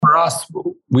us,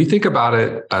 we think about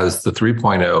it as the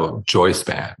 3.0 joy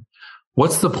span.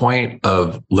 What's the point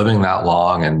of living that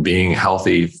long and being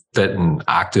healthy, fit, and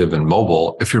active and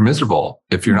mobile if you're miserable,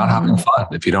 if you're not having fun,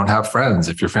 if you don't have friends,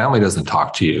 if your family doesn't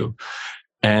talk to you?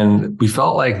 And we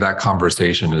felt like that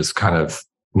conversation has kind of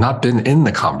not been in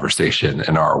the conversation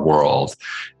in our world.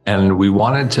 And we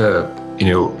wanted to,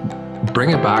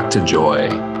 bring it back to joy.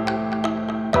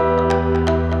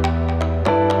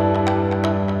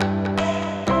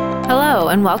 Hello,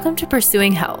 and welcome to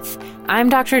Pursuing Health. I'm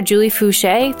Dr. Julie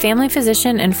Fouché, family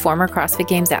physician and former CrossFit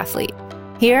Games athlete.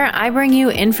 Here, I bring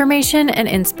you information and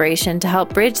inspiration to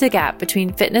help bridge the gap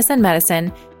between fitness and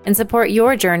medicine and support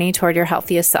your journey toward your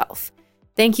healthiest self.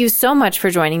 Thank you so much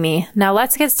for joining me. Now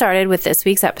let's get started with this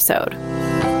week's episode.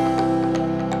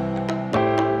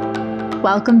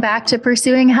 Welcome back to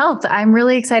Pursuing Health. I'm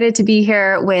really excited to be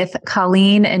here with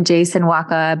Colleen and Jason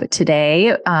Wachob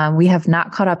today. We have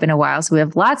not caught up in a while, so we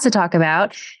have lots to talk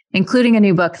about, including a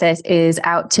new book that is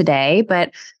out today.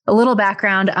 But a little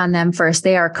background on them first.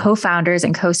 They are co-founders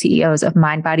and co-CEOs of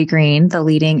Mind Body Green, the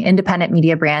leading independent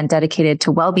media brand dedicated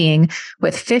to well-being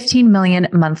with 15 million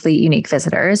monthly unique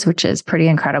visitors, which is pretty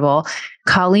incredible.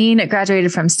 Colleen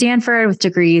graduated from Stanford with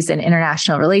degrees in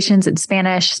international relations and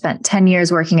Spanish, spent 10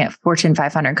 years working at Fortune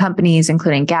 500 companies,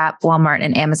 including Gap, Walmart,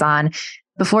 and Amazon,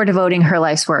 before devoting her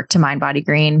life's work to Mind Body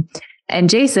Green. And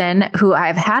Jason, who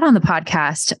I've had on the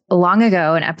podcast long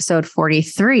ago in episode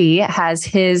 43, has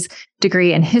his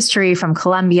degree in history from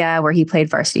Columbia, where he played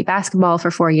varsity basketball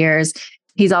for 4 years.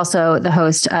 He's also the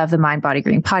host of the Mind Body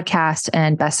Green podcast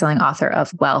and bestselling author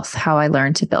of Wealth, How I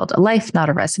Learned to Build a Life, Not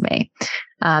a Resume.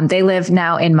 They live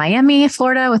now in Miami,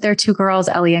 Florida, with their two girls,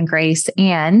 Ellie and Grace,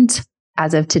 and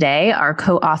as of today, are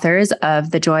co-authors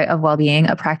of The Joy of Wellbeing,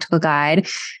 a practical guide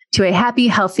to a happy,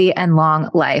 healthy, and long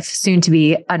life, soon to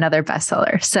be another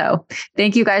bestseller. So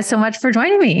thank you guys so much for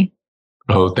joining me.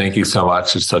 Oh, thank you so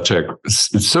much. It's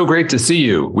so great to see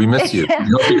you. We miss you.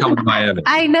 You hope you come to Miami.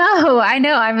 I know.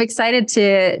 I'm excited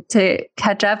to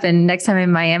catch up, and next time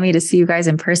in Miami to see you guys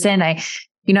in person.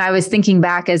 I was thinking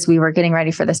back as we were getting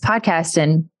ready for this podcast,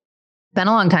 and it's been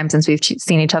a long time since we've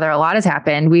seen each other. A lot has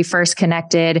happened. We first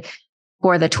connected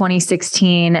for the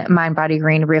 2016 Mind Body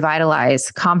Green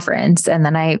Revitalize conference. And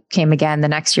then I came again the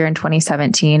next year in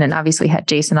 2017 and obviously had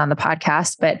Jason on the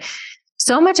podcast. But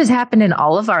so much has happened in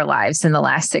all of our lives in the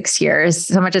last 6 years.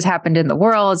 So much has happened in the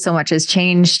world. So much has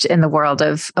changed in the world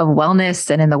of wellness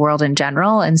and in the world in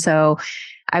general. And so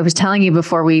I was telling you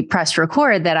before we pressed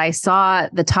record that I saw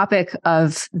the topic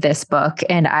of this book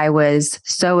and I was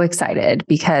so excited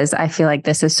because I feel like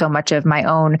this is so much of my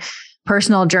own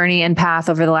personal journey and path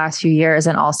over the last few years,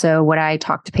 and also what I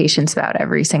talk to patients about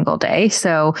every single day.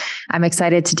 So I'm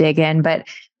excited to dig in, but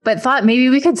thought maybe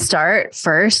we could start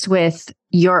first with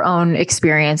your own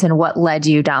experience and what led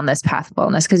you down this path of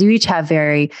wellness. Because you each have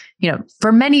very,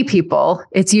 for many people,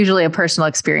 it's usually a personal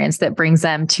experience that brings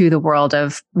them to the world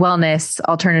of wellness,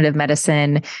 alternative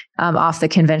medicine, off the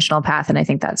conventional path. And I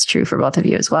think that's true for both of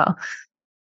you as well.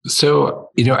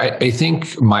 So, I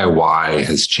think my why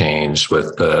has changed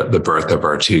with the birth of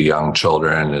our two young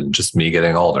children and just me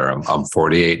getting older. I'm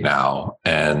 48 now,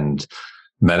 and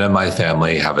men in my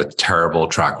family have a terrible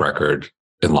track record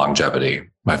in longevity.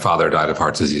 My father died of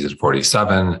heart disease at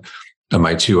 47, and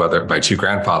my two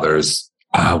grandfathers,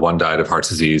 one died of heart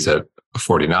disease at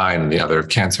 49 and the other of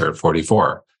cancer at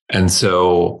 44. And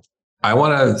so I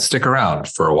want to stick around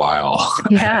for a while.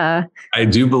 Yeah. I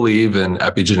do believe in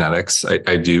epigenetics.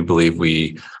 I do believe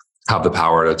we have the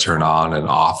power to turn on and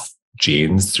off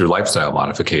genes through lifestyle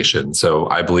modification. So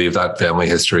I believe that family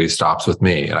history stops with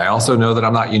me. And I also know that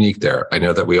I'm not unique there. I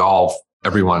know that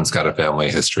everyone's got a family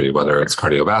history, whether it's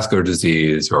cardiovascular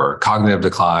disease or cognitive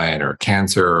decline or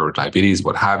cancer or diabetes,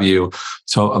 what have you.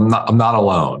 So I'm not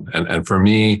alone. And for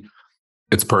me,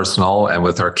 it's personal. And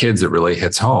with our kids, it really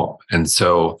hits home. And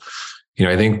so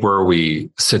I think where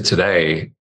we sit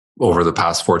today, over the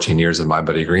past 14 years in Mind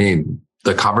Body Green,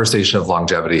 the conversation of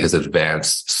longevity has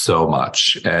advanced so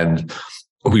much. And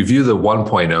we view the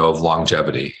 1.0 of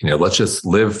longevity, let's just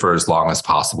live for as long as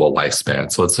possible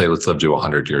lifespan. So let's live to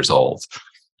 100 years old.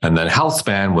 And then health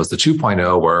span was the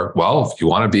 2.0 where, if you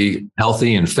want to be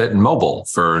healthy and fit and mobile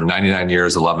for 99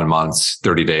 years, 11 months,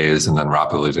 30 days, and then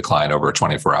rapidly decline over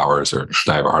 24 hours or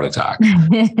die of a heart attack.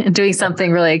 Doing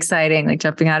something really exciting, like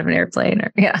jumping out of an airplane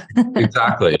yeah.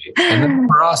 Exactly. And then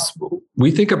for us,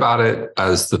 we think about it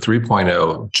as the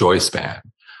 3.0 joy span.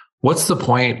 What's the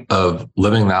point of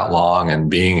living that long and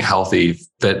being healthy,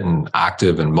 fit, and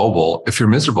active and mobile if you're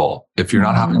miserable, if you're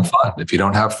not having fun, if you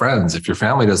don't have friends, if your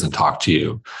family doesn't talk to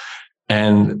you?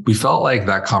 And we felt like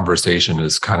that conversation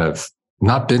has kind of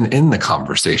not been in the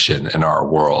conversation in our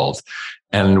world.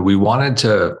 And we wanted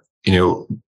to,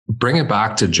 bring it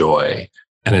back to joy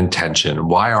and intention.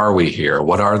 Why are we here?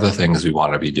 What are the things we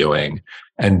want to be doing?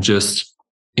 And just,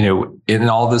 in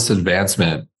all this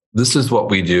advancement, this is what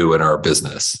we do in our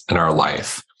business, in our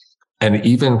life. And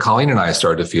even Colleen and I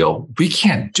started to feel we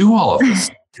can't do all of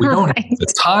this. We don't have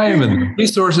the time and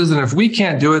resources. And if we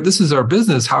can't do it, this is our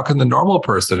business. How can the normal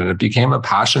person? And it became a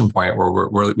passion point where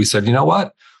we said, you know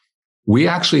what? We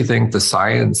actually think the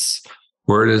science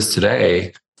where it is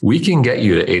today, we can get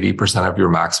you to 80% of your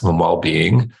maximum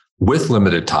well-being with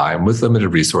limited time, with limited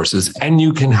resources, and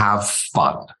you can have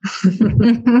fun.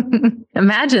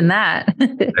 Imagine that.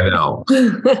 I know.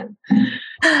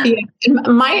 Yeah.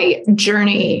 My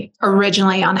journey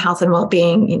originally on health and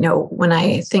well-being, when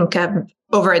I think of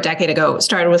over a decade ago,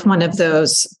 started with one of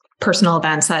those personal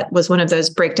events that was one of those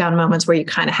breakdown moments where you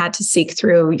kind of had to seek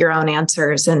through your own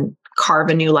answers and carve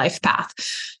a new life path.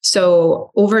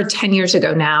 So over 10 years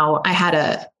ago now, I had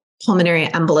a pulmonary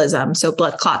embolism, so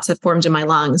blood clots that formed in my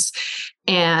lungs,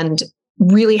 and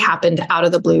really happened out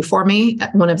of the blue for me.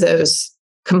 One of those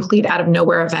complete out of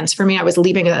nowhere events for me. I was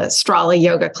leaving a Strala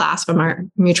yoga class from our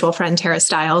mutual friend, Tara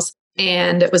Stiles.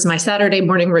 And it was my Saturday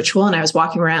morning ritual. And I was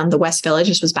walking around the West Village.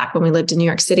 This was back when we lived in New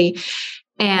York City.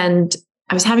 And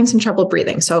I was having some trouble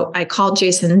breathing. So I called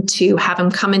Jason to have him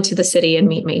come into the city and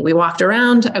meet me. We walked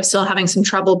around. I was still having some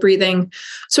trouble breathing.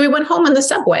 So we went home on the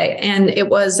subway, and it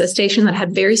was a station that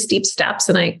had very steep steps.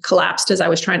 And I collapsed as I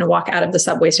was trying to walk out of the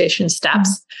subway station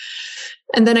steps.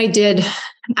 And then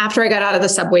after I got out of the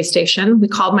subway station, we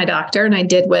called my doctor, and I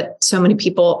did what so many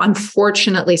people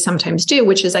unfortunately sometimes do,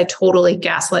 which is I totally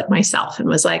gaslit myself and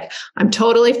was like, I'm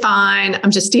totally fine.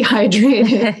 I'm just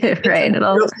dehydrated. Right.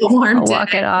 I'll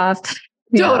walk it off.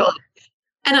 Totally.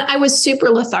 And I was super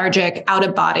lethargic, out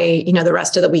of body, the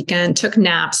rest of the weekend, took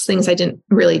naps, things I didn't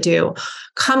really do.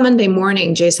 Come Monday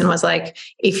morning, Jason was like,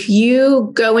 if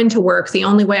you go into work, the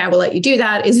only way I will let you do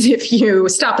that is if you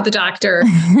stop at the doctor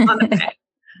on the way.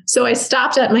 So I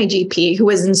stopped at my GP, who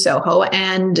was in Soho,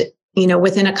 and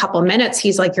within a couple of minutes,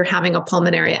 he's like, you're having a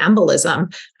pulmonary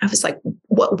embolism. I was like,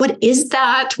 what is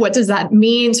that? What does that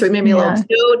mean? So he made me a little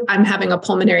note. I'm having a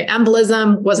pulmonary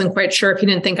embolism. Wasn't quite sure if he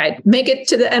didn't think I'd make it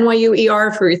to the NYU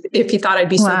ER, if he thought I'd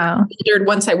be so considered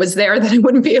once I was there that I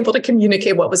wouldn't be able to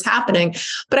communicate what was happening.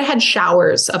 But I had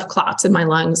showers of clots in my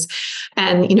lungs,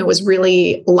 and, was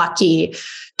really lucky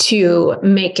to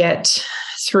make it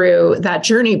through that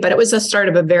journey. But it was the start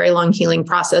of a very long healing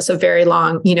process, a very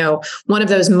long, one of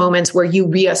those moments where you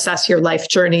reassess your life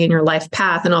journey and your life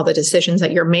path and all the decisions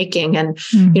that you're making. And,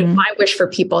 my wish for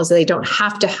people is they don't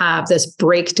have to have this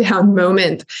breakdown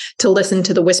moment to listen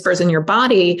to the whispers in your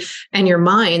body and your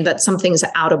mind that something's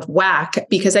out of whack,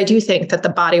 because I do think that the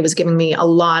body was giving me a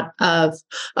lot of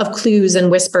clues and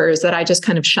whispers that I just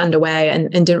kind of shunned away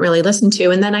and didn't really listen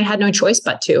to. And then I had no choice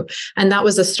but to. And that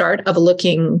was the start of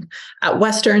looking at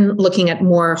Western, looking at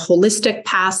more holistic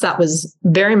paths. That was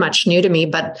very much new to me.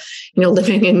 But,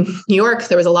 living in New York,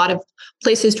 there was a lot of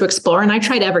places to explore. And I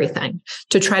tried everything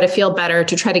to try to feel better,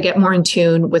 to try to get more in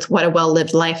tune with what a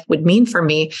well-lived life would mean for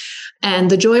me.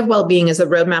 And the joy of well-being is a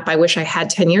roadmap I wish I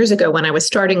had 10 years ago when I was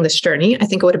starting this journey. I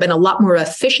think it would have been a lot more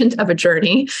efficient of a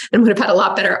journey and would have had a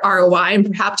lot better ROI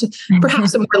and perhaps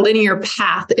a more linear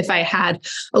path if I had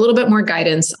a little bit more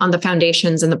guidance on the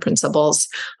foundations and the principles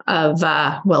of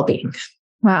well-being.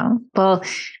 Wow. Well,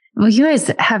 you guys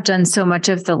have done so much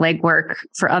of the legwork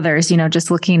for others,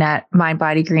 just looking at Mind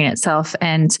Body Green itself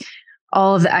and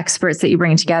all of the experts that you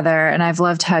bring together. And I've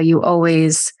loved how you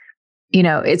always,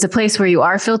 it's a place where you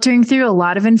are filtering through a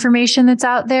lot of information that's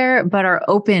out there, but are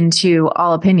open to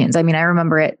all opinions. I mean, I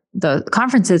remember at the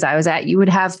conferences I was at, you would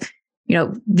have,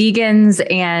 vegans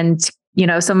and,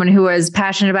 someone who was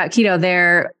passionate about keto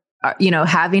there,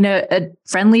 having a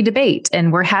friendly debate.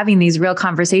 And we're having these real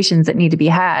conversations that need to be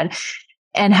had.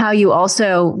 And how you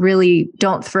also really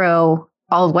don't throw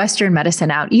all of Western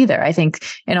medicine out either. I think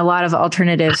in a lot of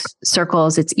alternative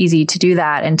circles, it's easy to do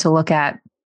that and to look at,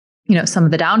 some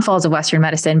of the downfalls of Western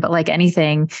medicine. But like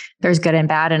anything, there's good and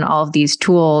bad, and all of these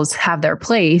tools have their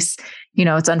place.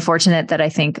 It's unfortunate that I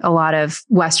think a lot of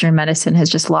Western medicine has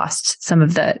just lost some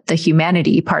of the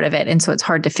humanity part of it. And so it's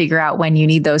hard to figure out when you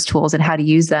need those tools and how to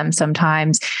use them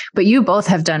sometimes. But you both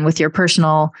have done with your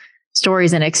personal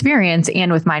stories and experience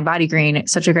and with Mind Body Green,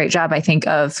 such a great job, I think,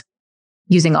 of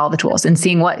using all the tools and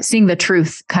seeing the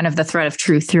truth, kind of the thread of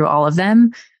truth through all of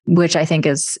them, which I think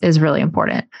is really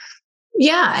important.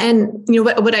 Yeah. And,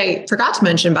 what I forgot to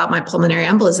mention about my pulmonary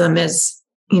embolism is,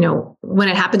 when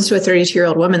it happens to a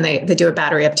 32-year-old woman, they do a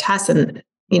battery of tests, and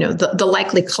the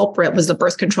likely culprit was the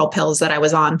birth control pills that I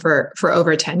was on for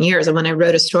over 10 years. And when I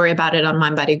wrote a story about it on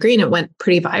Mind Body Green, it went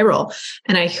pretty viral.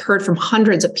 And I heard from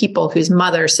hundreds of people whose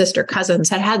mother, sister, cousins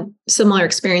had similar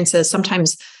experiences,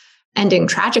 sometimes ending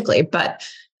tragically. But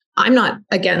I'm not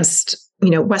against,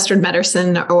 Western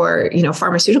medicine or,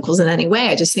 pharmaceuticals in any way.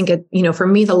 I just think for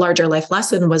me, the larger life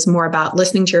lesson was more about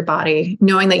listening to your body,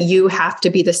 knowing that you have to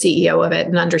be the CEO of it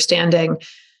and understanding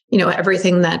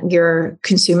everything that you're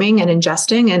consuming and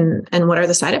ingesting and what are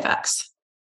the side effects.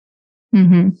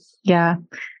 Mm-hmm. Yeah.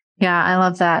 Yeah. I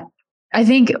love that. I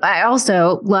think I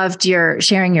also loved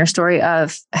sharing your story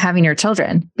of having your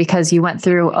children, because you went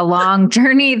through a long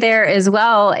journey there as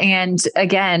well. And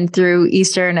again, through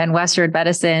Eastern and Western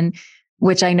medicine,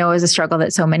 which I know is a struggle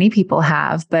that so many people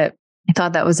have, but I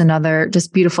thought that was another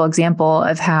just beautiful example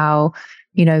of how,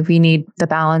 we need the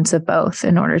balance of both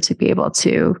in order to be able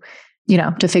to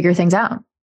to figure things out.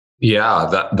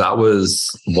 Yeah, that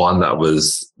was one that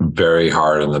was very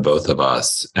hard on the both of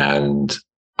us. And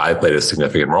I played a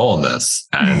significant role in this.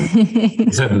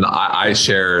 And I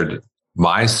shared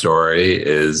my story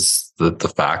is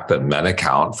the fact that men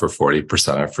account for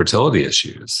 40% of fertility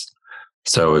issues.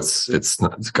 So it's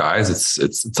guys,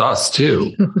 it's us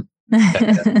too.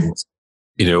 And,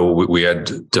 we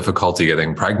had difficulty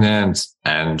getting pregnant,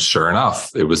 and sure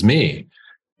enough, it was me.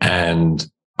 And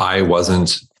I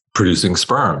wasn't producing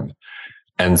sperm.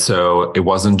 And so it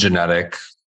wasn't genetic.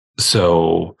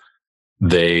 So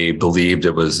they believed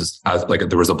it was like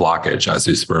there was a blockage,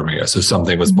 azoospermia. So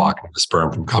something was blocking the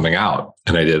sperm from coming out.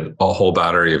 And I did a whole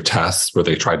battery of tests where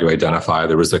they tried to identify.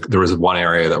 There was one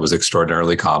area that was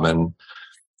extraordinarily common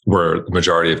where the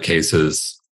majority of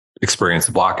cases experienced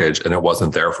a blockage, and it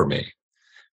wasn't there for me.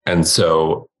 And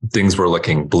so things were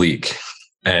looking bleak.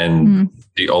 And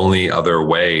the only other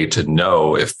way to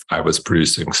know if I was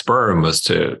producing sperm was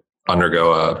to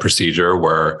undergo a procedure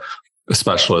where a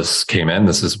specialist came in.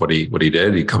 This is what he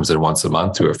did. He comes in once a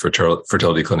month to a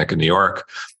fertility clinic in New York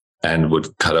and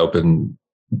would cut open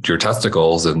your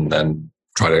testicles and then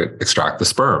try to extract the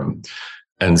sperm.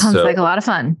 And sounds like a lot of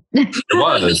fun. It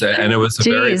was, and it was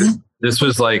this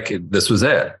was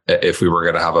it. If we were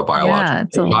going to have a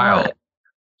biological child.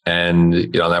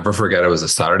 And I'll never forget, it was a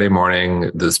Saturday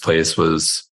morning. This place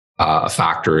was a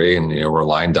factory, and we're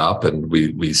lined up, and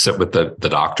we sit with the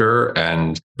doctor.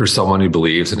 And for someone who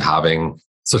believes in having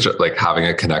having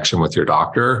a connection with your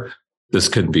doctor, this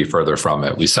couldn't be further from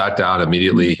it. We sat down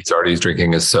immediately. He's already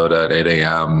drinking his soda at 8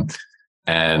 a.m.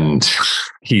 And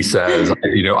he says,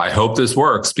 I hope this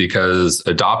works, because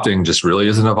adopting just really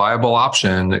isn't a viable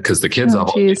option, because the kids have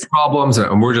all these problems.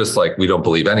 And we're just like, we don't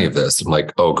believe any of this. I'm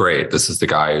like, oh, great. This is the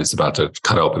guy who's about to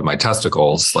cut open my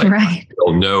testicles. Like, right.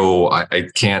 No, I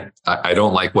can't, I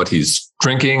don't like what he's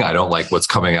drinking. I don't like what's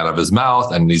coming out of his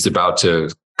mouth. And he's about to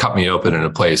cut me open in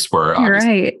a place where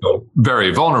I'm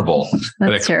very vulnerable.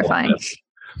 That's terrifying.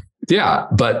 Yeah.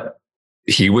 But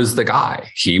he was the guy.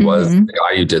 He was the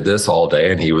guy who did this all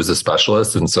day, and he was a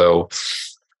specialist. And so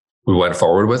we went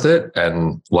forward with it.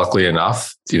 And luckily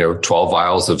enough, 12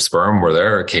 vials of sperm were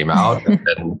there. It came out.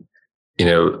 And,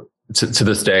 to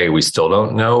this day, we still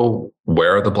don't know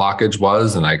where the blockage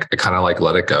was. And I kind of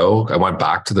let it go. I went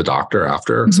back to the doctor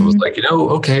after. So I was like,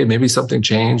 okay, maybe something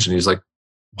changed. And he's like,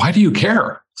 why do you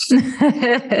care?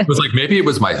 It was like, maybe it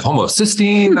was my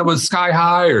homocysteine that was sky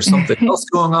high or something else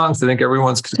going on. So I think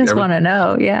everyone's just want to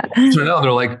know. Yeah.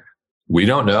 They're like, we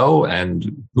don't know.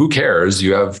 And who cares?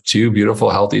 You have two beautiful,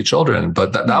 healthy children.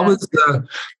 But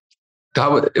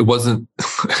it was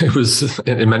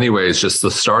in many ways just the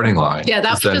starting line. Yeah.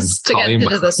 That was just to get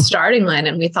into the starting line.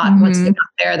 And we thought once we got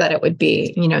there that it would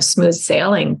be, smooth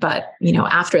sailing. But,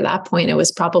 after that point, it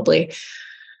was probably,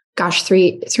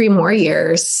 three more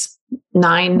years.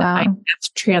 Nine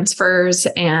transfers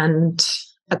and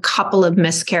a couple of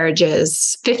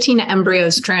miscarriages, 15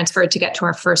 embryos transferred to get to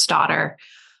our first daughter.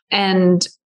 And,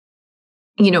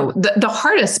 the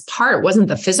hardest part wasn't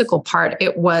the physical part.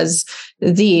 It was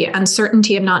the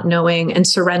uncertainty of not knowing and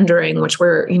surrendering, which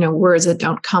were, words that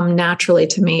don't come naturally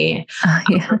to me.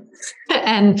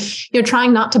 And,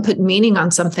 trying not to put meaning on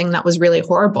something that was really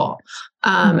horrible.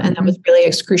 And that was really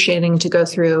excruciating to go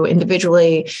through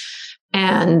individually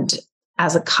and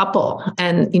as a couple,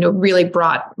 and, really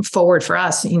brought forward for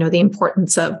us, the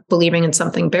importance of believing in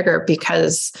something bigger,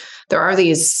 because there are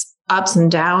these ups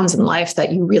and downs in life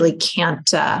that you really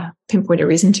can't pinpoint a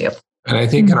reason to. And I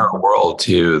think in our world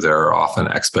too, there are often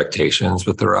expectations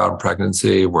around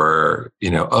pregnancy where,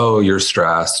 oh, you're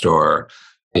stressed, or,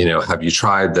 have you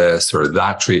tried this or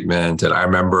that treatment? And I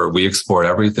remember we explored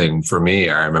everything. For me,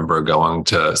 I remember going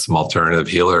to some alternative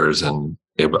healers and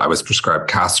I was prescribed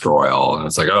castor oil, and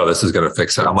it's like, oh, this is going to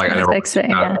fix it. I'm like, I never fix it,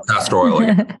 yeah. castor oil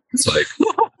again. It's like,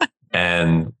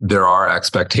 and there are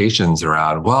expectations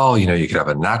around, well, you could have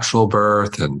a natural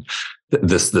birth, and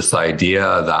this idea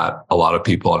that a lot of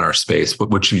people in our space,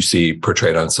 which you see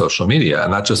portrayed on social media,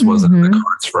 and that just wasn't in the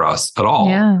cards for us at all.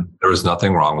 Yeah. There was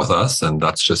nothing wrong with us, and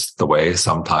that's just the way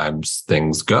sometimes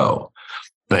things go.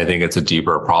 And I think it's a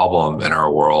deeper problem in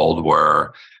our world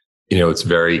where, it's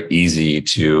very easy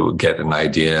to get an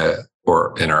idea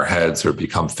or in our heads or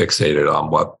become fixated on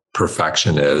what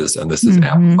perfection is. And this is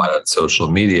amplified on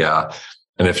social media.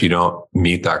 And if you don't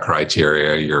meet that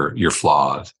criteria, you're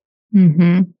flawed.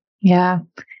 Mm-hmm. Yeah.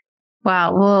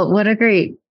 Wow. Well, what a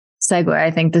great segue. I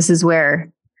think this is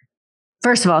where,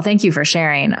 first of all, thank you for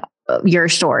sharing your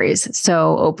stories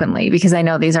so openly, because I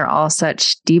know these are all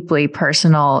such deeply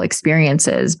personal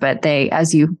experiences, but they,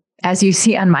 as you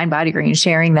see on Mind Body Green,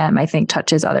 sharing them, I think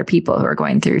touches other people who are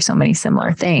going through so many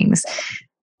similar things.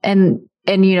 And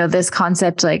this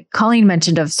concept, like Colleen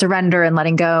mentioned, of surrender and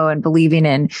letting go and believing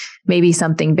in maybe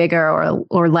something bigger,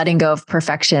 or letting go of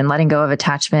perfection, letting go of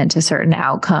attachment to certain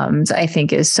outcomes, I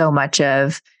think is so much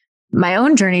of my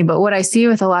own journey. But what I see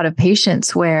with a lot of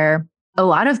patients, where a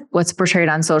lot of what's portrayed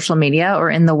on social media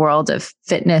or in the world of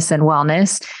fitness and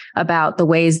wellness about the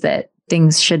ways that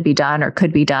things should be done or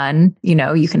could be done,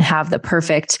 you can have the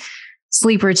perfect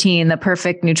sleep routine, the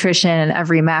perfect nutrition,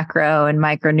 every macro and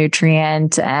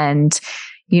micronutrient, and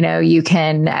you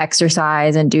can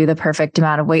exercise and do the perfect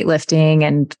amount of weightlifting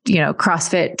and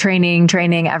CrossFit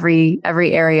training every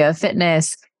area of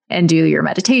fitness, and do your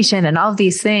meditation and all of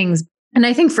these things. And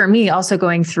I think for me, also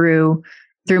going through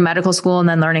medical school and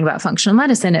then learning about functional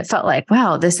medicine, it felt like,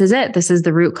 wow, this is it. This is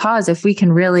the root cause. If we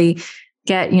can really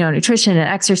get nutrition and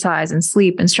exercise and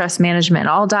sleep and stress management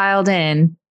all dialed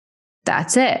in,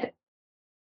 that's it.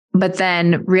 But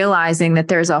then realizing that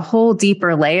there's a whole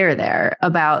deeper layer there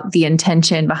about the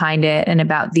intention behind it and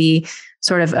about the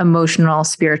sort of emotional,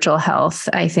 spiritual health,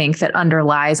 I think, that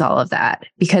underlies all of that.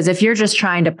 Because if you're just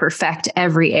trying to perfect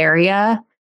every area,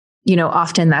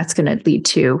 often that's going to lead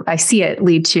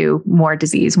to more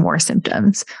disease, more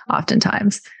symptoms,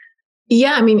 oftentimes.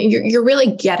 Yeah, I mean, you're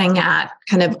really getting at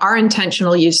kind of our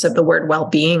intentional use of the word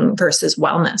well-being versus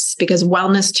wellness, because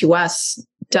wellness to us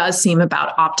does seem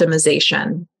about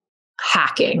optimization,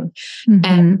 hacking.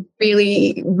 And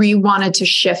really, we wanted to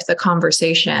shift the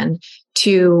conversation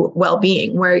to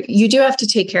well-being, where you do have to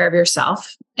take care of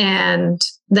yourself, and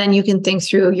then you can think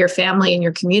through your family and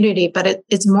your community. But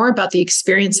it's more about the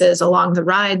experiences along the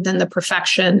ride than the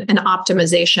perfection and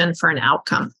optimization for an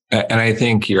outcome. And I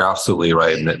think you're absolutely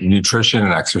right. That nutrition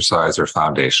and exercise are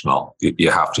foundational.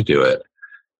 You have to do it.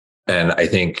 And I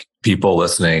think people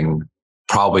listening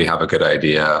probably have a good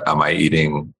idea. Am I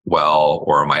eating well,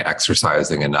 or am I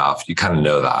exercising enough? You kind of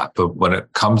know that. But when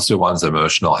it comes to one's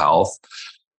emotional health,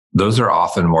 those are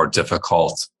often more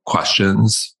difficult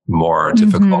questions, more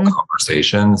difficult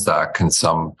conversations that can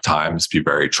sometimes be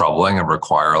very troubling and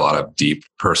require a lot of deep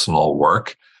personal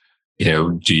work.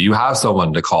 Do you have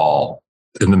someone to call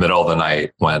in the middle of the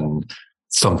night when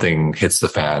something hits the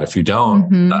fan? If you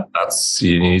don't, that's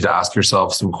you need to ask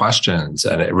yourself some questions.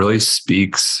 And it really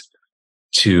speaks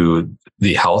to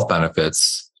the health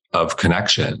benefits of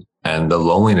connection and the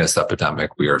loneliness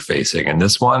epidemic we are facing. And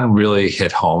this one really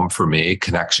hit home for me.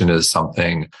 Connection is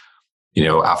something,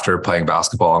 after playing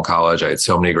basketball in college, I had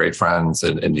so many great friends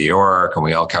in New York, and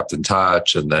we all kept in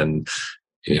touch. And then,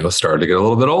 started to get a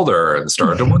little bit older and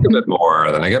started to work a bit more.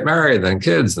 And then I get married, then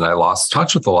kids, and I lost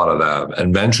touch with a lot of them.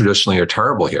 And men traditionally are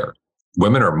terrible here.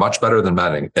 Women are much better than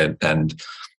men. And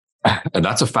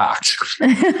that's a fact.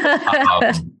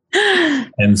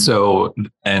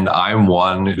 And I'm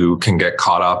one who can get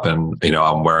caught up in,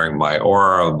 I'm wearing my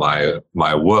Aura,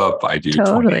 my Whoop. I do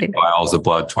 20 vials of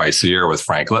blood twice a year with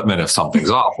Frank Littman. If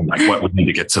something's off, I'm like, what, we need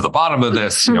to get to the bottom of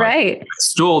this, right?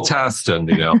 Stool test,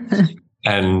 and,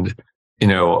 and,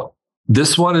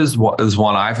 this one is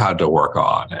one I've had to work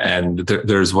on. And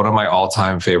there's one of my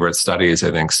all-time favorite studies,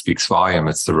 I think speaks volume.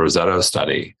 It's the Roseto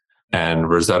study. And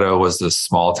Roseto was this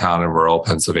small town in rural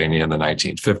Pennsylvania in the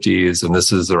 1950s. And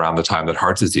this is around the time that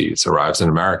heart disease arrives in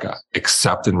America,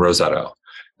 except in Roseto.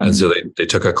 And so they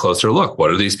took a closer look.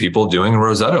 What are these people doing in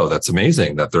Roseto? That's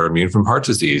amazing that they're immune from heart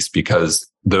disease, because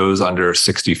those under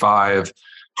 65,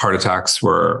 heart attacks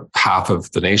were half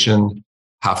of the nation,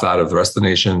 half that of the rest of the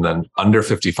nation. Then under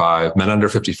 55, men under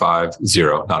 55,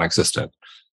 zero, non-existent.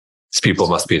 These people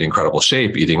must be in incredible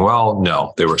shape, eating well.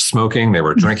 No, they were smoking, they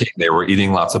were drinking, they were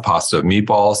eating lots of pasta and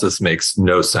meatballs. This makes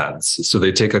no sense. So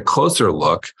they take a closer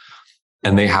look,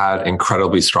 and they had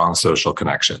incredibly strong social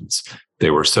connections.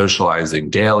 They were socializing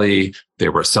daily. They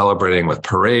were celebrating with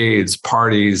parades,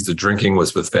 parties. The drinking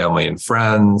was with family and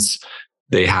friends.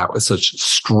 They had such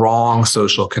strong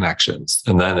social connections.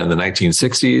 And then in the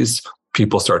 1960s,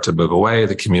 people start to move away.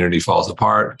 The community falls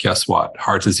apart. Guess what?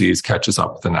 Heart disease catches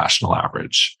up with the national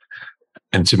average.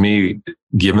 And to me,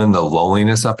 given the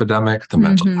loneliness epidemic, the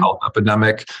mental health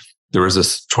epidemic, there was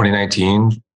this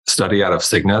 2019 study out of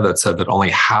Cigna that said that only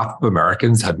half of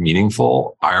Americans had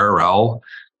meaningful IRL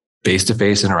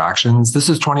face-to-face interactions. This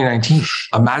is 2019.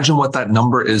 Imagine what that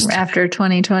number is after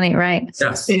 2020, right?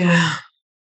 Yes. Yeah.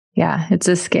 Yeah, it's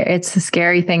a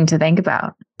scary thing to think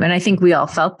about. And I think we all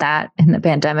felt that in the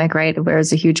pandemic, right? There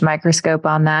was a huge microscope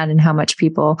on that and how much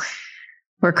people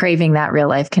were craving that real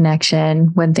life connection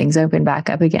when things open back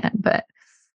up again. But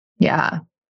yeah,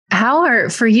 how are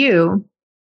for you?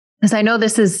 Because I know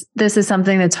this is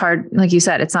something that's hard. Like you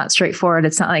said, it's not straightforward.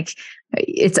 It's not like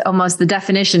it's almost the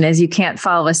definition is you can't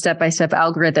follow a step-by-step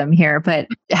algorithm here. But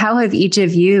how have each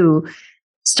of you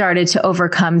started to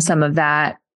overcome some of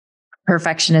that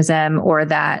perfectionism or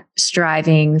that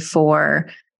striving for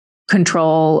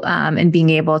control and being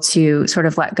able to sort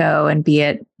of let go and be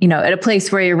at a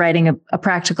place where you're writing a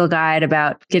practical guide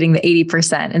about getting the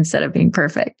 80% instead of being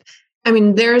perfect? I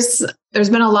mean, there's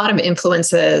been a lot of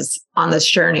influences on this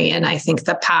journey. And I think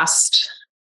the past,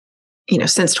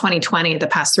 since 2020, the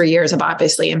past 3 years have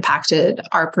obviously impacted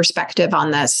our perspective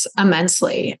on this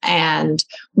immensely. And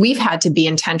we've had to be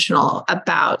intentional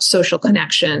about social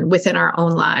connection within our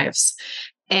own lives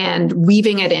and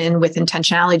weaving it in with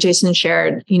intentionality. Jason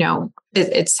shared,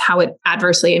 it's how it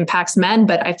adversely impacts men.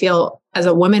 But I feel as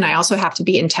a woman, I also have to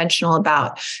be intentional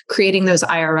about creating those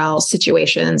IRL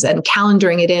situations and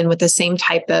calendaring it in with the same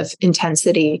type of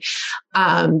intensity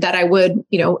that I would,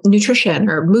 nutrition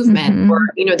or movement or,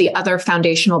 the other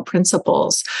foundational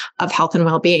principles of health and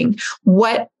well-being.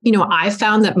 What, I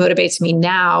found that motivates me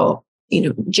now,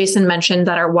 Jason mentioned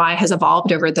that our why has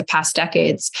evolved over the past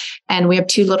decades, and we have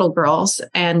 2 little girls,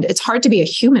 and it's hard to be a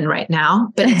human right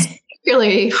now, but it's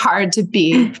really hard to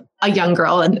be a young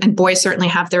girl, and boys certainly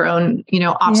have their own,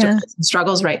 obstacles and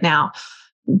struggles right now.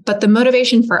 But the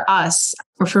motivation for us,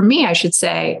 or for me, I should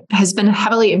say, has been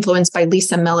heavily influenced by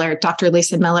Lisa Miller, Dr.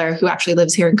 Lisa Miller, who actually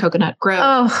lives here in Coconut Grove.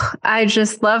 Oh, I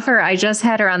just love her. I just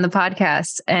had her on the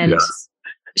podcast, and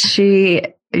she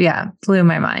blew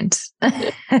my mind.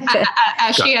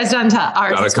 As she has done to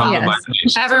ours.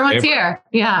 Everyone's here.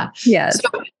 Yeah. Yes.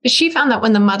 So she found that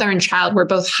when the mother and child were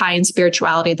both high in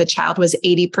spirituality, the child was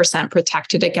 80%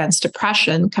 protected against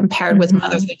depression compared with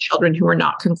mothers and children who were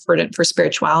not concordant for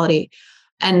spirituality.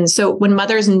 And so when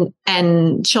mothers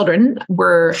and children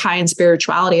were high in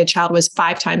spirituality, a child was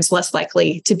 5 times less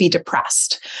likely to be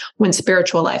depressed when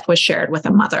spiritual life was shared with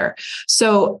a mother.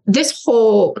 So this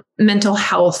whole mental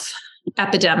health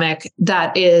epidemic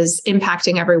that is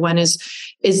impacting everyone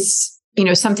is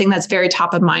something that's very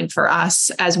top of mind for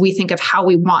us as we think of how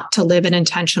we want to live an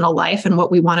intentional life and what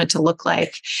we want it to look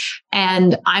like.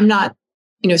 And I'm not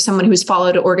someone who's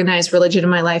followed organized religion in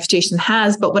my life. Jason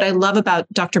has. But what I love about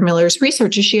Dr. Miller's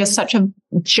research is she has such a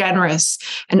generous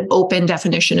and open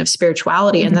definition of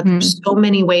spirituality, and that there's so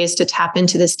many ways to tap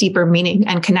into this deeper meaning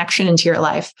and connection into your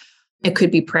life. It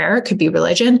could be prayer, it could be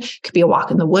religion, it could be a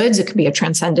walk in the woods, it could be a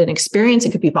transcendent experience,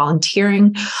 it could be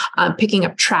volunteering, picking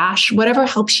up trash, whatever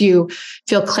helps you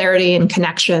feel clarity and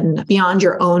connection beyond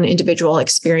your own individual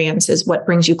experience is what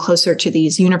brings you closer to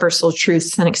these universal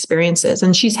truths and experiences.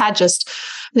 And she's had just,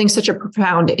 I think, such a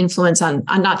profound influence on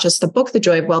not just the book, The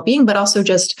Joy of Wellbeing, but also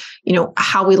just,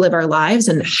 how we live our lives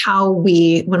and how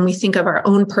when we think of our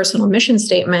own personal mission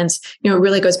statements, it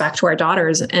really goes back to our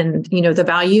daughters and, the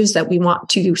values that we want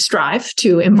to strive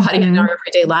to embody in our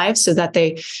everyday lives so that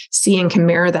they see and can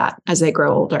mirror that as they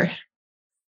grow older.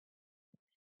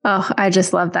 Oh, I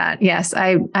just love that. Yes.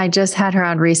 I just had her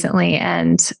on recently,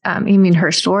 and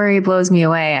her story blows me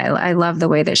away. I love the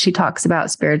way that she talks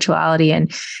about spirituality,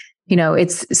 and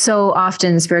it's so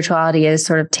often spirituality is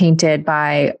sort of tainted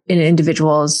by an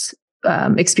individual's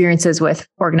experiences with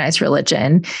organized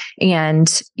religion.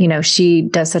 And, she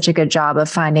does such a good job of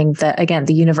finding the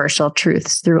universal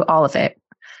truths through all of it.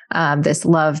 This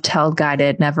loved, held,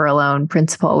 guided, never alone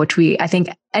principle, which I think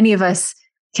any of us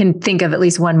can think of at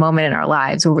least one moment in our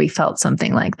lives where we felt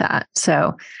something like that.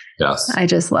 So yes, I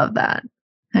just love that.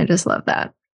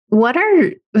 What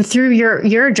are, through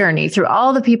your journey, through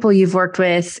all the people you've worked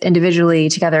with individually,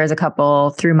 together as a couple,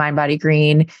 through Mind Body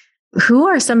Green, who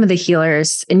are some of the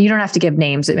healers, and you don't have to give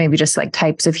names, but maybe just like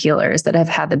types of healers that have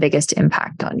had the biggest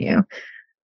impact on you?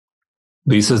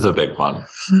 Lisa's the big one.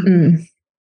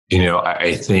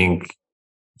 I think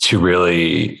to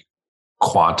really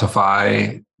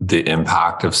quantify the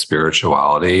impact of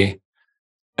spirituality,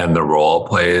 and the role it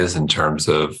plays in terms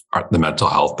of the mental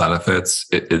health benefits,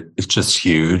 it's just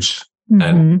huge.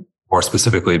 And more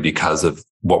specifically, because of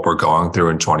what we're going through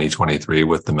in 2023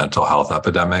 with the mental health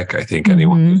epidemic, I think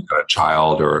anyone who's got a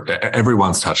child or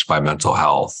everyone's touched by mental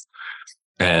health.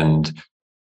 And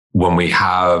when we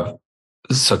have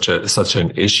such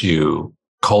an issue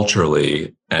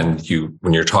culturally, and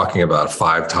when you're talking about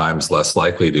 5 times less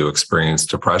likely to experience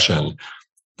depression,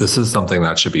 this is something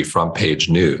that should be front page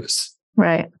news.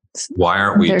 Right. Why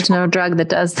aren't we? There's no drug that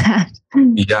does that.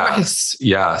 Yes.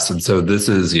 And so this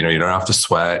is, you don't have to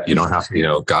sweat. You don't have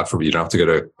to, God forbid, you don't have to go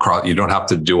to you don't have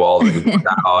to do all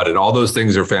the out, and all those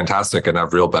things are fantastic and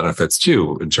have real benefits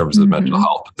too in terms of mental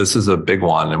health. But this is a big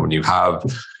one. And when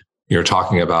you're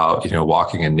talking about,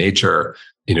 walking in nature,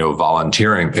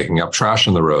 volunteering, picking up trash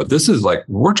on the road. This is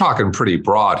we're talking pretty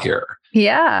broad here.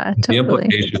 Yeah, totally. The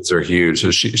implications are huge.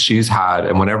 So she's had,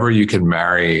 and whenever you can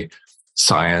marry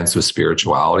science with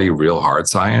spirituality, real hard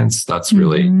science, that's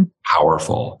really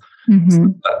powerful.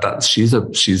 So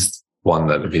she's one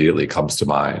that immediately comes to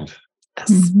mind.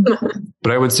 Yes.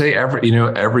 But I would say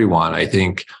everyone, I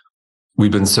think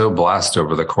we've been so blessed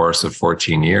over the course of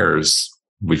 14 years.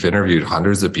 We've interviewed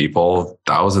hundreds of people,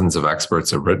 thousands of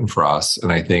experts have written for us.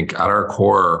 And I think at our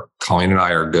core, Colleen and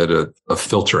I are good at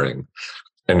filtering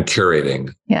and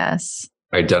curating. Yes.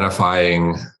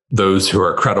 Identifying those who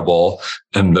are credible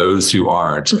and those who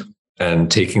aren't,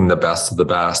 and taking the best of the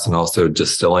best and also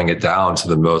distilling it down to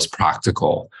the most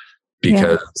practical,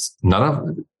 because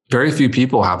very few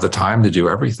people have the time to do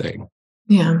everything.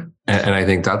 Yeah. And I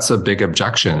think that's a big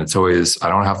objection. It's always, I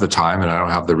don't have the time and I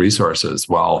don't have the resources.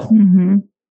 Well,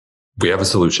 we have a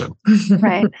solution.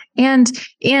 Right.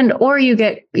 Or you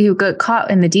get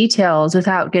caught in the details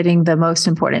without getting the most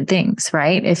important things,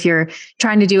 right? If you're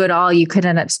trying to do it all, you could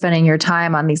end up spending your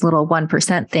time on these little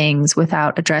 1% things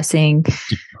without addressing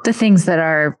the things that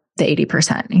are the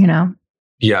 80%,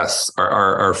 Yes.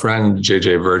 Our friend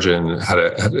JJ Virgin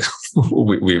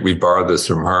we borrowed this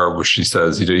from her, where she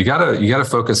says, you gotta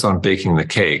focus on baking the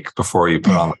cake before you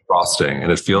put on the frosting.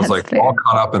 And it feels we're all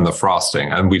caught up in the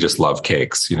frosting, and we just love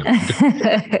cakes,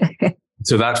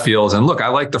 So that feels, and look, I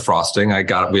like the frosting.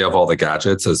 We have all the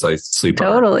gadgets as I sleep.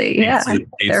 Totally. Yeah.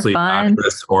 They're sleep fun.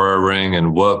 Mattress, Aura Ring,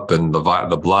 and Whoop, and the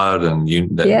blood, and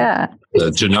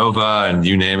the Genova, and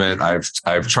you name it.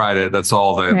 I've tried it. That's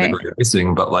all the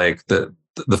icing, but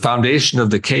the foundation of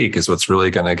the cake is what's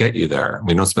really going to get you there.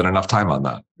 We don't spend enough time on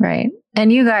that. Right.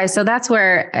 And you guys, so that's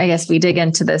where I guess we dig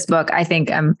into this book. I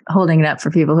think I'm holding it up for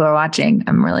people who are watching.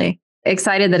 I'm really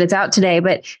excited that it's out today,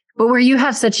 but where you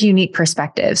have such a unique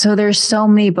perspective. So there's so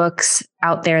many books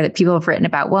out there that people have written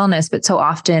about wellness, but so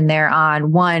often they're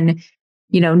on one,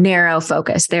 narrow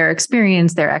focus, their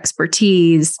experience, their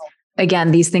expertise.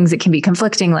 Again, these things that can be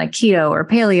conflicting, like keto or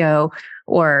paleo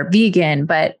or vegan,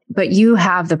 but you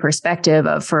have the perspective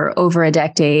of, for over a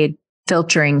decade,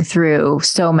 filtering through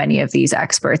so many of these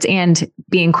experts and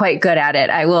being quite good at it.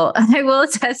 I will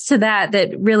attest to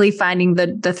that really finding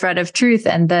the thread of truth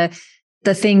and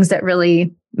the things that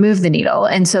really move the needle.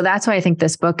 And so that's why I think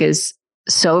this book is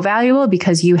so valuable,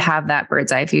 because you have that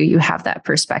bird's eye view, you have that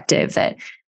perspective that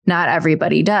not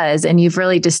everybody does. And you've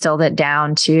really distilled it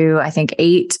down to, I think,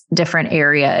 8 different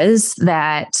areas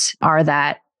that are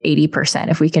that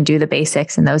 80%. If we can do the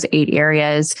basics in those 8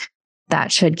 areas,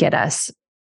 that should get us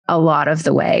a lot of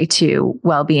the way to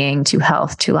well-being, to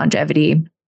health, to longevity,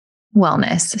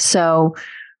 wellness. So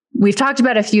we've talked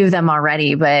about a few of them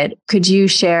already, but could you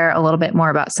share a little bit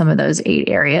more about some of those 8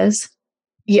 areas?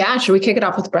 Yeah. Should we kick it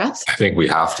off with breath? I think we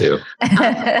have to.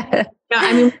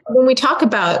 When we talk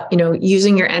about,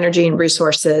 using your energy and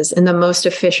resources in the most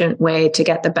efficient way to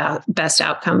get the best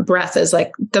outcome, breath is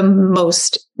the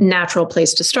most natural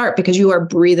place to start, because you are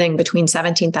breathing between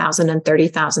 17,000 and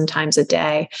 30,000 times a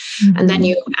day. And then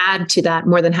you add to that,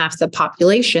 more than half the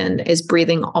population is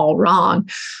breathing all wrong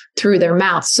through their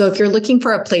mouth. So if you're looking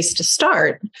for a place to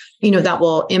start, that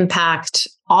will impact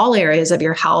all areas of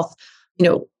your health.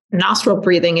 Nostril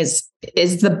breathing is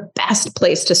the best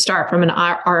place to start from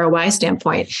an ROI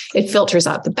standpoint. It filters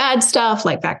out the bad stuff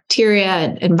like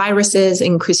bacteria and viruses,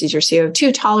 increases your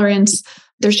CO2 tolerance.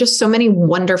 There's just so many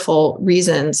wonderful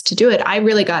reasons to do it. I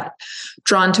really got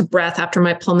drawn to breath after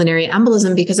my pulmonary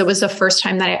embolism, because it was the first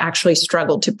time that I actually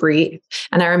struggled to breathe.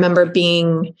 And I remember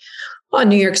being on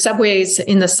New York subways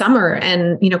in the summer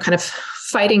and, kind of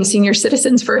fighting senior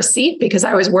citizens for a seat because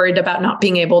I was worried about not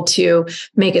being able to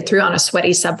make it through on a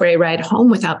sweaty subway ride home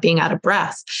without being out of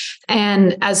breath.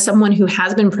 And as someone who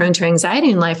has been prone to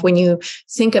anxiety in life, when you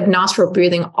think of nostril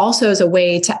breathing also as a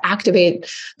way to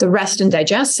activate the rest and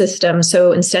digest system,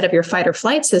 so instead of your fight or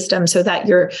flight system, so that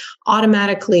you're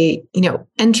automatically,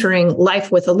 entering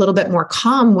life with a little bit more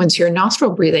calm once you're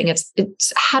nostril breathing,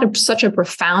 it's had such a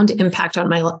profound impact on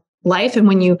my life. And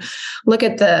when you look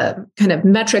at the kind of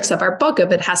metrics of our book,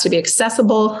 of it has to be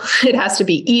accessible, it has to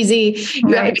be easy,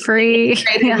 you have to be free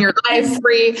in your life,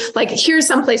 free. Like, here's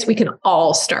someplace we can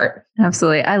all start.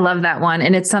 Absolutely. I love that one.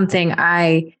 And it's something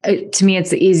to me, it's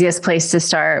the easiest place to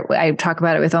start. I talk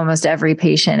about it with almost every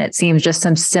patient. It seems just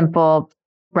some simple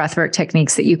breathwork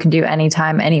techniques that you can do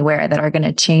anytime, anywhere, that are going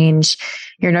to change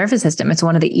your nervous system. It's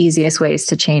one of the easiest ways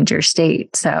to change your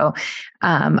state. So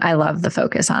I love the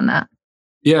focus on that.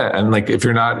 Yeah. And like, if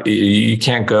you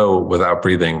can't go without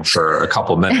breathing for a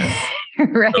couple minutes.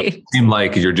 Right. So it seems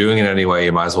like you're doing it anyway,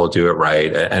 you might as well do it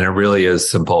right. And it really is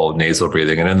simple nasal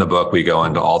breathing. And in the book, we go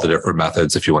into all the different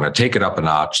methods if you want to take it up a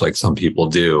notch, like some people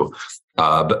do.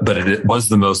 But it was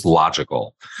the most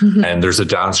logical. Mm-hmm. And there's a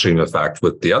downstream effect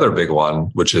with the other big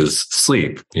one, which is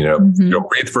sleep. Mm-hmm. You don't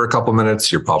breathe for a couple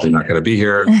minutes, you're probably not going to be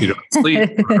here. If you don't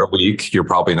sleep for a week, you're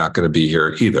probably not going to be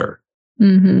here either.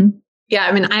 Mm-hmm. Yeah.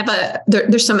 I mean,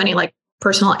 there's so many like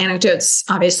personal anecdotes,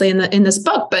 obviously in this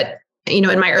book, but in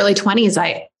my early 20s,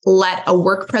 I let a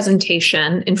work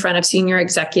presentation in front of senior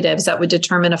executives that would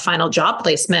determine a final job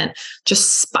placement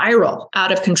just spiral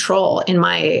out of control in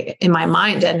my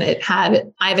mind. And I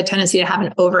have a tendency to have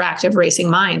an overactive racing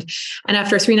mind. And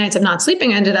after 3 nights of not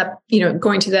sleeping, I ended up,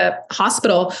 going to the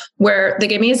hospital where they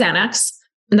gave me a Xanax.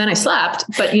 And then I slept,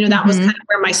 but that was kind of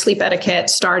where my sleep etiquette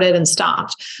started and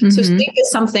stopped. Mm-hmm. So sleep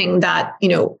is something that,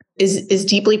 is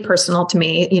deeply personal to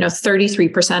me.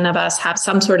 33% of us have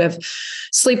some sort of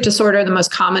sleep disorder, the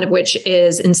most common of which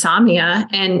is insomnia.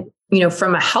 And,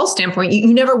 from a health standpoint,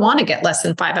 you never want to get less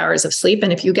than 5 hours of sleep.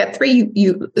 And if you get 3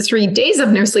 days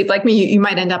of no sleep, like me, you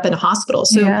might end up in a hospital.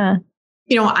 So yeah.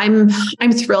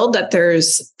 I'm thrilled that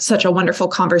there's such a wonderful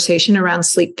conversation around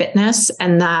sleep fitness,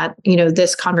 and that,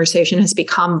 this conversation has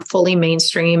become fully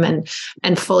mainstream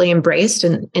and fully embraced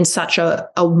in such a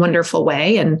wonderful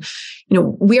way. And,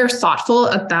 we are thoughtful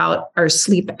about our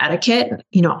sleep etiquette.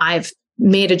 I've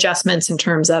made adjustments in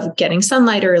terms of getting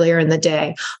sunlight earlier in the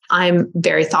day. I'm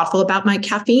very thoughtful about my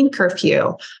caffeine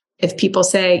curfew. If people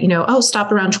say,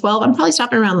 stop around 12, I'm probably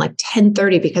stopping around like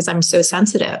 10:30 because I'm so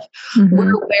sensitive. Mm-hmm.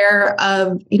 We're aware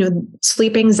of,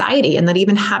 sleep anxiety, and that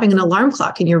even having an alarm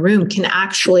clock in your room can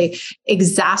actually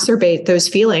exacerbate those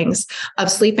feelings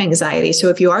of sleep anxiety. So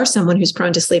if you are someone who's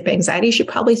prone to sleep anxiety, you should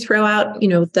probably throw out,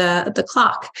 the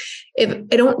clock. If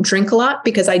I don't drink a lot,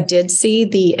 because I did see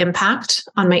the impact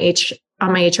on my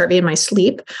HRV and my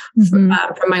sleep from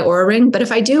my Oura Ring. But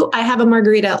if I do, I have a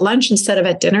margarita at lunch instead of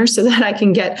at dinner, so that I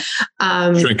can get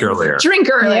drink earlier.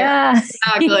 Yeah,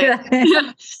 exactly.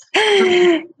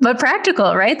 But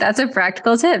practical, right? That's a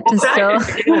practical tip.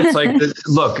 It's like,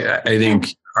 look, I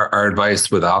think our advice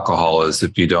with alcohol is,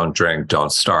 if you don't drink,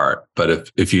 don't start.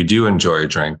 But if you do enjoy a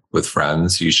drink with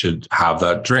friends, you should have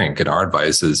that drink. And our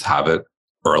advice is have it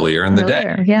earlier in the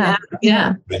day.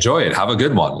 Yeah. Enjoy it. Have a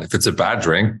good one. If it's a bad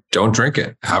drink, don't drink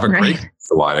it. Have a great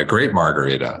wine, a great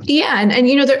margarita. Yeah. And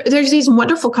there's these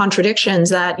wonderful contradictions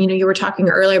that, you were talking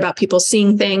earlier about people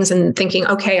seeing things and thinking,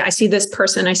 okay, I see this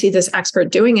person, I see this expert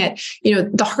doing it.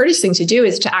 The hardest thing to do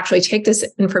is to actually take this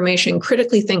information,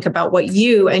 critically think about what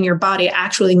you and your body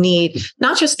actually need,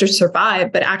 not just to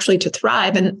survive, but actually to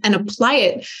thrive, and apply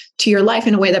it to your life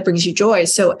in a way that brings you joy.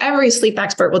 So every sleep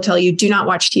expert will tell you, do not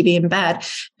watch TV in bed.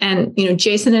 And,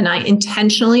 Jason and I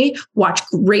intentionally watch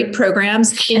great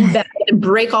programs in bed and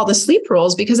break all the sleep rules,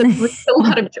 because it brings a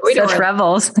lot of joy to us.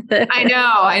 Rebels. I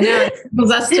know. It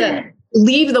enables us to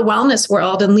leave the wellness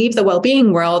world and leave the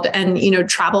well-being world and,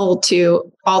 travel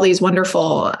to all these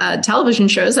wonderful television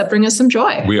shows that bring us some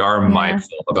joy. We are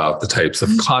mindful about the types of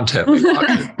content we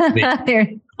watch.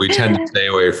 We tend to stay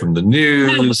away from the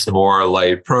news, more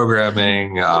light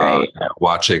programming,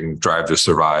 watching Drive to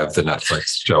Survive, the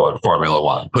Netflix show on Formula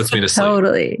One. Puts me to sleep.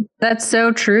 Totally. That's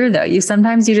so true, though.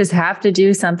 Sometimes you just have to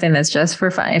do something that's just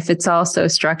for fun. If it's all so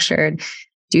structured,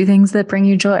 do things that bring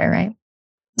you joy, right?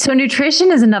 So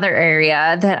nutrition is another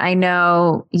area that I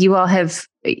know you all have.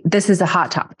 This is a hot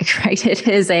topic, right? It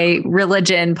is a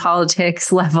religion,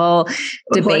 politics level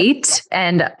debate,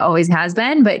 and always has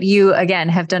been. But you, again,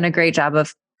 have done a great job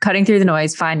of cutting through the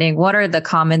noise, finding what are the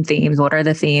common themes, what are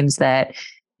the themes that,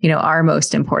 are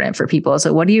most important for people.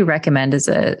 So what do you recommend as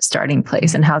a starting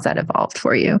place, and how's that evolved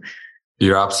for you?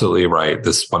 You're absolutely right.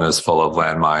 This one is full of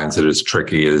landmines. It is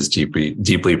tricky. It is deeply,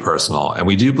 deeply personal. And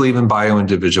we do believe in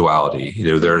bio-individuality.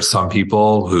 There are some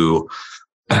people who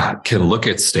can look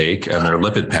at steak and their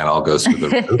lipid panel goes through the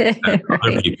roof. And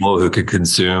other people who could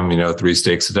consume, 3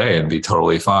 steaks a day and be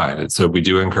totally fine. And so we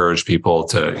do encourage people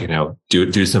to,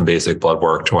 do some basic blood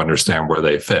work to understand where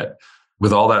they fit.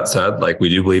 With all that said, we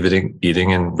do believe in eating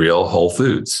in real whole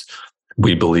foods.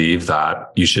 We believe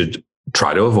that you should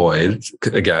try to avoid,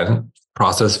 again,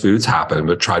 processed foods happen,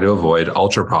 but try to avoid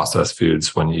ultra processed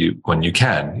foods when you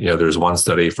can. There's one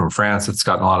study from France that's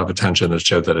gotten a lot of attention that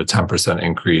showed that a 10%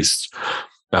 increase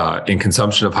in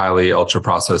consumption of highly ultra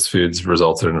processed foods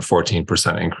resulted in a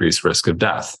 14% increased risk of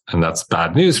death. And that's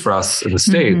bad news for us in the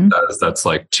States. That's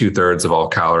like 2/3 of all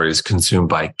calories consumed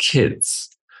by kids.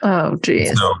 Oh,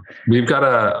 geez. So we've got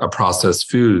a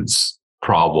processed foods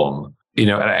problem. And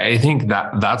I think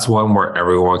that's one where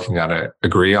everyone can kind of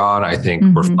agree on. I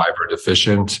think we're fiber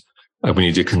deficient. We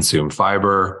need to consume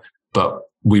fiber, but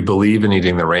we believe in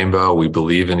eating the rainbow. We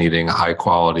believe in eating high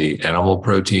quality animal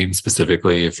protein,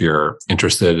 specifically if you're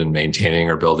interested in maintaining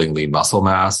or building lean muscle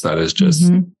mass. That is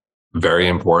just very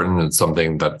important. It's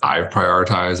something that I've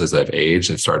prioritized as I've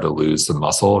aged. I've started to lose some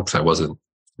muscle because I wasn't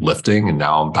lifting, and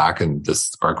now I'm back in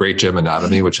our great gym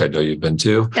Anatomy, which I know you've been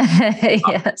to.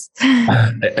 Yes.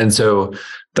 And so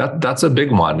that's a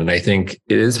big one. And I think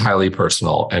it is highly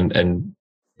personal. And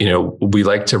we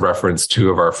like to reference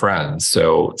 2 of our friends.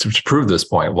 So to prove this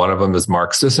point, one of them is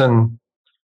Mark Sisson,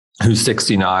 who's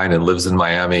 69 and lives in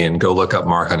Miami. And go look up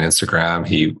Mark on Instagram.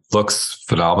 He looks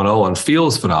phenomenal and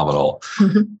feels phenomenal.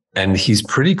 And he's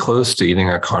pretty close to eating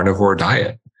a carnivore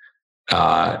diet.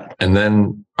 And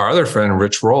then our other friend,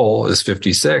 Rich Roll, is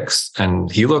 56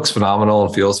 and he looks phenomenal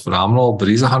and feels phenomenal, but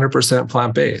he's 100%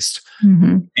 plant-based.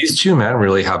 These 2 men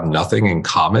really have nothing in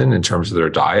common in terms of their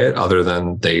diet other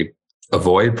than they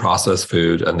avoid processed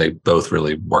food and they both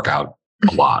really work out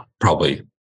a lot, probably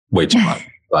way too much.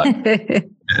 But,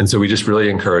 and so we just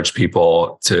really encourage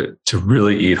people to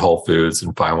really eat whole foods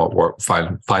and find what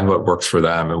works for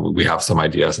them. And we have some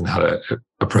ideas on how to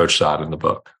approach that in the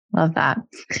book. Love that.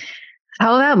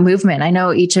 How about movement? I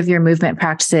know each of your movement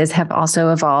practices have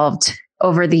also evolved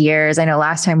over the years. I know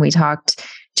last time we talked,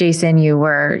 Jason,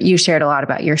 you shared a lot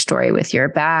about your story with your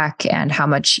back and how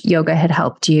much yoga had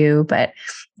helped you. But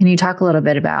can you talk a little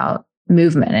bit about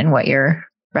movement and what you're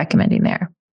recommending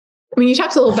there? I mean, you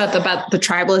talked a little bit about the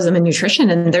tribalism in nutrition,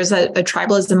 and there's a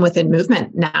tribalism within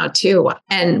movement now too.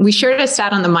 And we shared a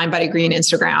stat on the Mind Body Green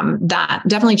Instagram that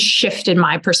definitely shifted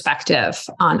my perspective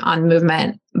on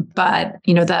movement. But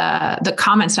the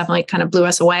comments definitely kind of blew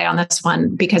us away on this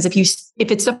one, because if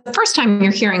it's the first time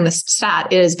you're hearing this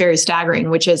stat, it is very staggering.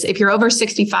 Which is, if you're over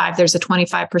 65, there's a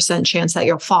 25% chance that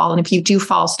you'll fall, and if you do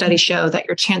fall, studies show that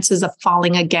your chances of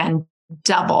falling again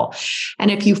double.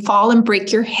 And if you fall and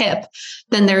break your hip,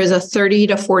 then there is a 30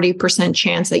 to 40%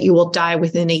 chance that you will die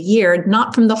within a year,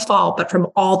 not from the fall, but from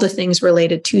all the things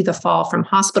related to the fall, from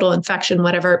hospital infection,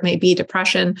 whatever it may be,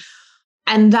 depression.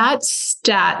 And that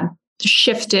stat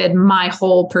shifted my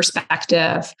whole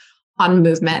perspective on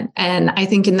movement. And I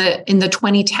think in the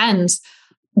 2010s,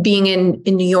 being in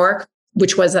New York,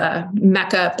 which was a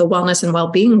mecca of the wellness and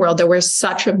well-being world, there was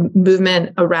such a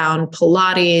movement around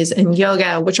Pilates and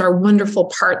yoga, which are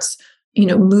wonderful parts,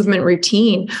 movement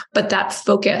routine, but that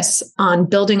focus on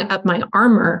building up my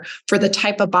armor for the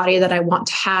type of body that I want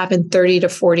to have in 30 to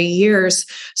 40 years,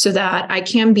 so that I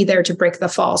can be there to break the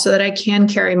fall, so that I can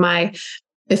carry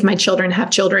if my children have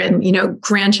children,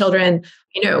 grandchildren,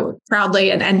 proudly,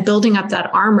 and building up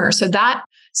that armor. So that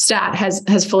stat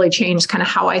has fully changed kind of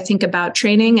how I think about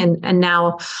training. And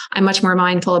now I'm much more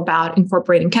mindful about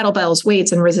incorporating kettlebells,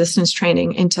 weights, and resistance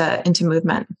training into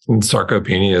movement. And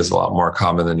sarcopenia is a lot more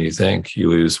common than you think. You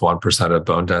lose 1% of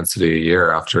bone density a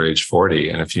year after age 40.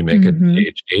 And if you make it to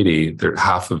age 80,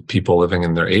 half of people living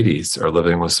in their 80s are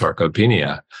living with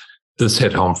sarcopenia. This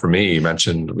hit home for me. You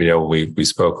mentioned, we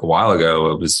spoke a while ago,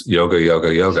 it was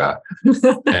yoga.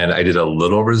 And I did a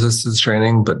little resistance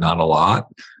training, but not a lot.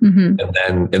 And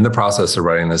then in the process of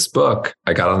writing this book,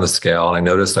 I got on the scale and I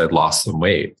noticed I'd lost some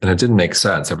weight, and it didn't make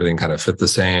sense. Everything kind of fit the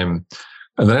same.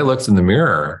 And then I looked in the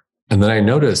mirror and then I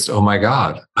noticed, oh my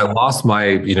God, I lost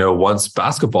my, once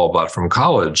basketball butt from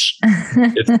college.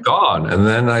 It's gone. And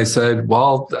then I said,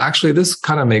 well, actually, this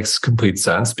kind of makes complete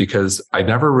sense, because I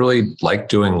never really liked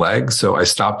doing legs. So I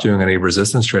stopped doing any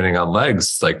resistance training on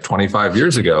legs like 25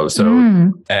 years ago.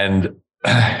 So, and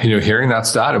hearing that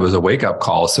stat, it was a wake up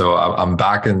call. So I'm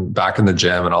back in the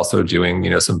gym and also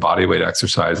doing, some body weight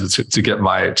exercises to get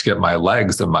my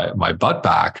legs and my butt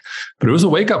back. But it was a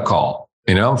wake up call.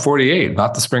 I'm 48,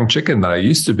 not the spring chicken that I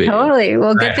used to be. Totally.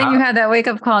 Well, good thing you had that wake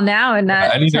up call now and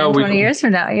not 10, 20 years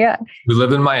from now. Yeah. We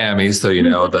live in Miami, so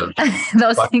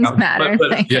those things matter.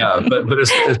 But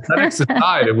aesthetics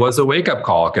aside, it was a wake up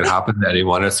call. It could happen to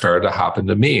anyone. It started to happen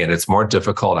to me, and it's more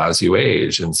difficult as you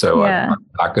age. And so I'm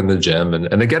back in the gym,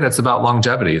 and again, it's about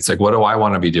longevity. It's like, what do I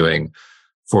want to be doing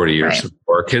 40 years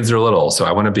before? Kids are little, so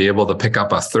I want to be able to pick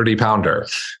up a 30-pounder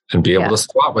and be able to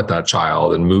squat with that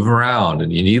child and move around,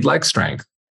 and you need leg strength.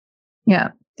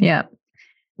 Yeah.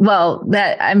 Well,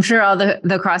 that I'm sure all the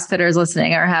CrossFitters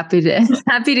listening are happy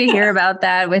to hear about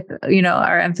that with,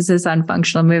 our emphasis on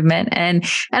functional movement. And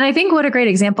I think what a great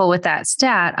example with that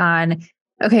stat on,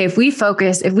 okay, if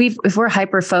we're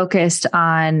hyper focused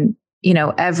on,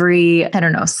 every,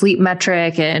 sleep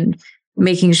metric and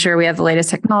making sure we have the latest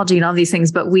technology and all these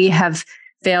things, but we have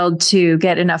failed to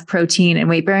get enough protein and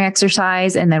weight bearing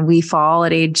exercise, and then we fall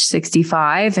at age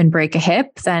 65 and break a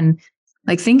hip, then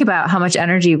think about how much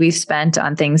energy we've spent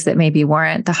on things that maybe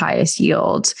weren't the highest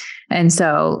yields. And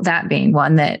so that being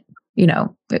one that,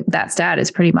 that stat is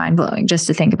pretty mind blowing just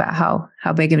to think about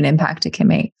how big of an impact it can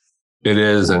make. It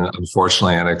is. And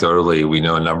unfortunately, anecdotally, we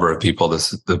know a number of people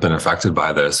that have been affected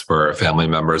by this, where a family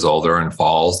member is older and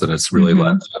falls, and it's really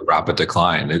led to a rapid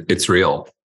decline. It's real.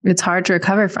 It's hard to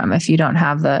recover from if you don't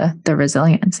have the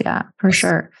resilience. Yeah, for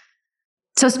sure.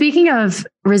 So speaking of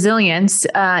resilience,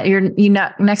 you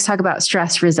next talk about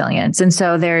stress resilience. And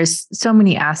so there's so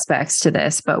many aspects to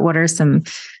this, but what are some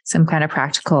kind of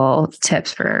practical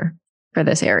tips for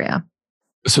this area?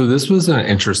 So this was an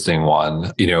interesting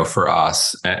one, for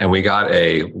us, and we got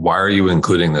why are you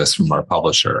including this from our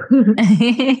publisher?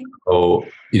 So,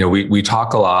 we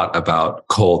talk a lot about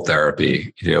cold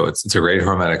therapy. It's a great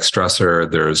hormetic stressor.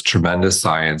 There's tremendous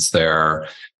science there.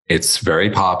 It's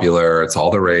very popular. It's all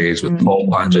the rage with cold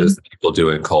plunges that people do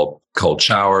in cold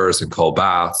showers and cold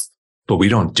baths, but we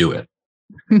don't do it.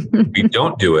 We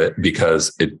don't do it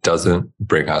because it doesn't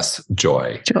bring us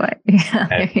joy. Yeah,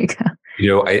 there you go.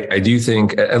 I do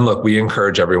think, and look, we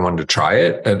encourage everyone to try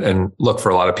it. And look, for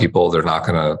a lot of people, they're not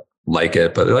going to like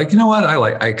it, but they're like, what?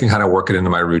 I can kind of work it into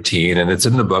my routine, and it's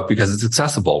in the book because it's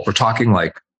accessible. We're talking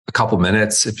like a couple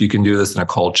minutes. If you can do this in a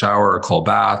cold shower or a cold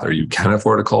bath, or you can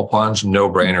afford a cold plunge, no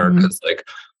brainer, because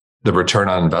the return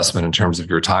on investment in terms of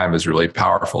your time is really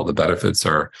powerful. The benefits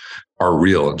are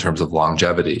real in terms of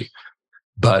longevity,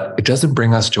 but it doesn't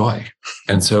bring us joy.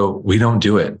 And so we don't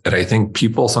do it. And I think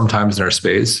people sometimes in our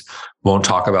space won't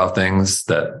talk about things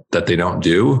that they don't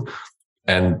do.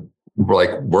 And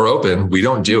we're open. We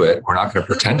don't do it. We're not going to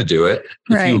pretend to do it.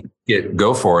 If you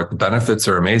go for it, the benefits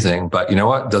are amazing. But you know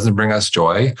what? It doesn't bring us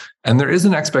joy. And there is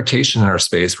an expectation in our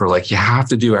space where you have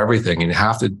to do everything and you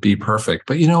have to be perfect.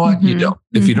 But you know what? You don't.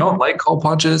 If you don't like cold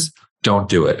plunges, don't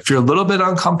do it. If you're a little bit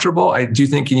uncomfortable, I do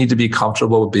think you need to be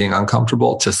comfortable with being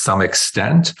uncomfortable to some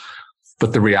extent.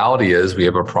 But the reality is we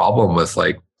have a problem with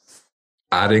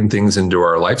adding things into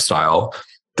our lifestyle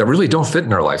that really don't fit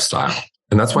in our lifestyle.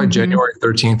 And that's why January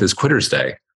 13th is Quitter's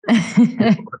Day at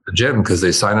the gym, because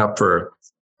they sign up for,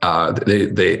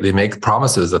 they make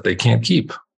promises that they can't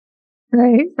keep.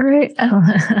 Right.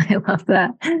 I love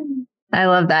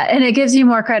that. And it gives you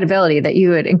more credibility that you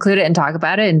would include it and talk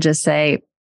about it and just say,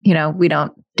 we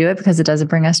don't do it because it doesn't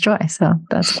bring us joy. So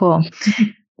that's cool.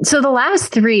 So the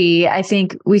last three, I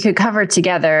think we could cover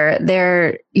together.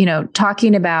 They're,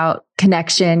 talking about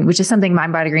connection, which is something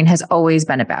Mind Body Green has always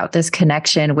been about, this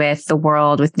connection with the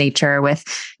world, with nature, with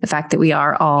the fact that we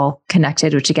are all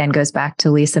connected, which again goes back to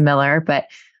Lisa Miller. But,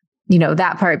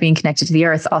 that part being connected to the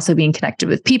earth, also being connected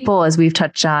with people, as we've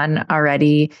touched on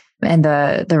already, and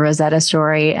the Rosetta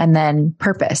story, and then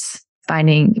purpose.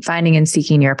 Finding and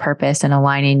seeking your purpose and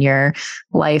aligning your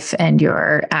life and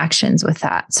your actions with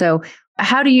that. So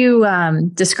how do you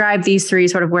describe these three?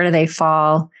 Sort of where do they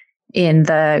fall in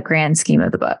the grand scheme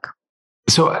of the book?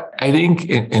 So I think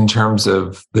in terms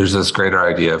of, there's this greater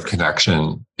idea of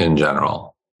connection in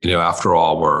general. After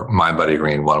all, we're Mind Body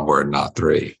Green, one word, not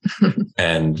three.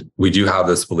 And we do have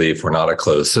this belief we're not a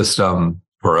closed system.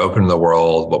 We're open to the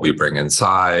world, what we bring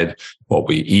inside, what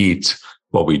we eat,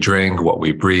 what we drink, what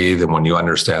we breathe. And when you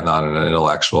understand that on an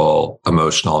intellectual,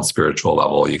 emotional, and spiritual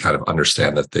level, you kind of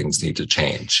understand that things need to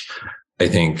change. I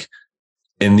think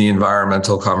in the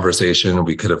environmental conversation,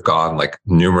 we could have gone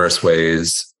numerous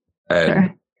ways,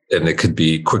 and it could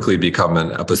quickly become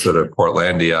an episode of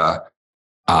Portlandia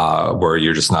where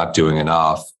you're just not doing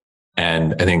enough.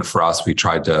 And I think for us, we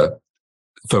tried to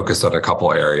focus on a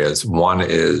couple areas. One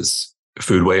is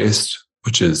food waste,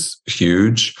 which is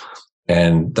huge.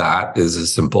 And that is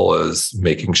as simple as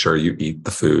making sure you eat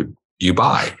the food you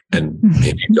buy and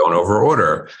maybe don't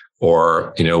overorder.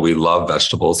 Or, we love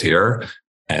vegetables here.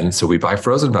 And so we buy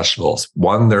frozen vegetables.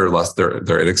 One,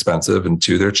 they're inexpensive, and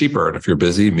two, they're cheaper. And if you're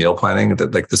busy meal planning,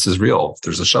 that like this is real.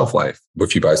 There's a shelf life.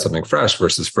 If you buy something fresh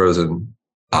versus frozen,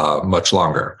 much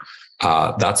longer.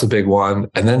 That's a big one.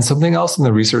 And then something else in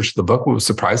the research of the book was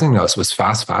surprising to us was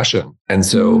fast fashion. And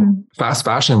so fast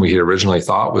fashion, we had originally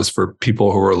thought was for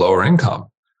people who are lower income.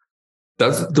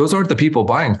 Those aren't the people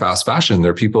buying fast fashion.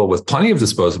 They're people with plenty of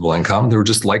disposable income. They're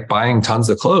just like buying tons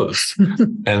of clothes.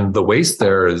 And the waste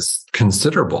there is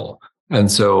considerable.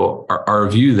 And so our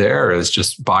view there is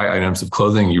just buy items of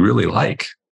clothing you really like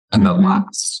and that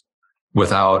last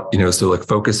without, so like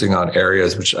focusing on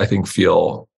areas which I think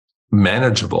feel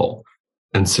manageable.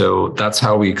 And so that's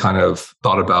how we kind of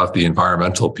thought about the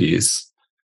environmental piece.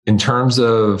 In terms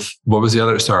of what was the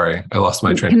other? Sorry, I lost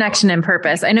my train. Connection and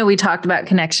purpose. I know we talked about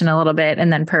connection a little bit,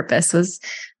 and then purpose was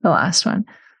the last one.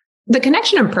 The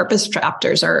connection and purpose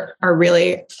chapters are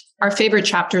really our favorite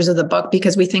chapters of the book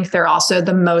because we think they're also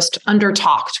the most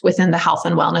under-talked within the health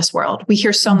and wellness world. We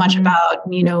hear so much about,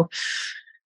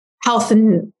 health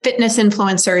and fitness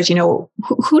influencers,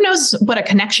 who knows what a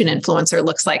connection influencer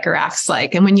looks like or acts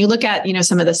like. And when you look at,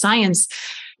 some of the science,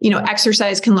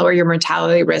 exercise can lower your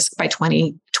mortality risk by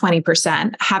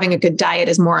 20%. Having a good diet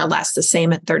is more or less the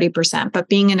same at 30%. But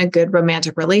being in a good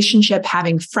romantic relationship,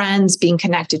 having friends, being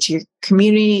connected to your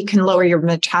community can lower your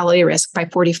mortality risk by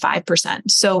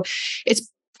 45%. So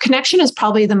connection is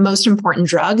probably the most important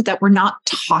drug that we're not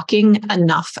talking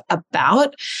enough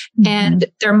about. And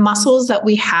they're muscles that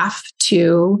we have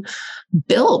to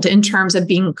build in terms of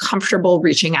being comfortable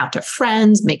reaching out to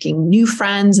friends, making new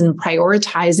friends, and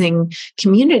prioritizing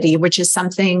community, which is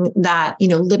something that,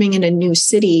 living in a new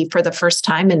city for the first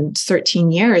time in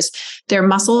 13 years, they're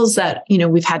muscles that,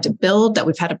 we've had to build, that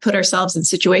we've had to put ourselves in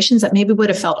situations that maybe would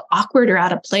have felt awkward or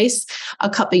out of place a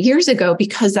couple of years ago,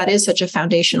 because that is such a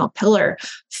foundational pillar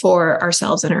for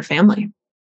ourselves and our family.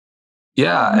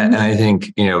 Yeah. And I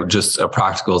think, just a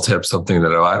practical tip, something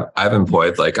that I've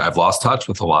employed, like I've lost touch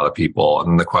with a lot of people.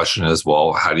 And the question is,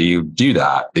 well, how do you do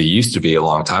that? It used to be a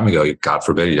long time ago, God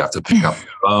forbid, you'd have to pick up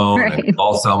your phone right. and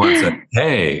call someone and say,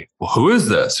 hey, who is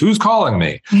this? Who's calling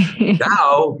me?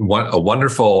 Now, a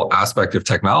wonderful aspect of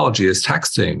technology is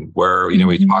texting, where,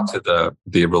 we talked to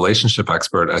the relationship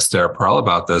expert, Esther Perel,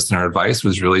 about this, and her advice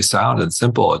was really sound and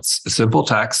simple. It's a simple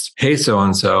text. Hey,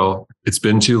 so-and-so, it's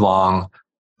been too long.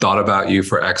 Thought about you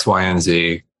for X, Y, and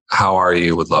Z. How are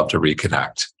you? Would love to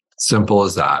reconnect. Simple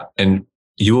as that. And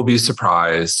you will be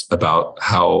surprised about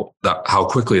how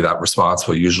quickly that response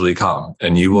will usually come.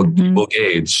 And you will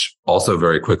gauge also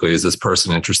very quickly, is this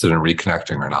person interested in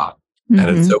reconnecting or not?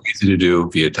 And it's so easy to do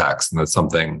via text. And that's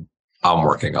something I'm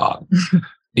working on.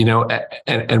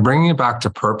 And bringing it back to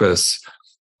purpose,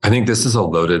 I think this is a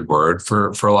loaded word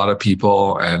for a lot of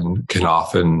people, and can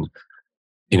often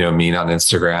mean on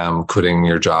Instagram, quitting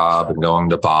your job and going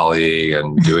to Bali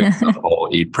and doing the whole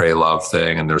eat, pray, love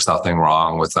thing. And there's nothing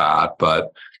wrong with that.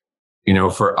 But,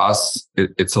 for us,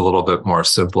 it's a little bit more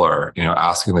simpler,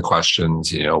 asking the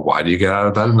questions, why do you get out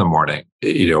of bed in the morning? Do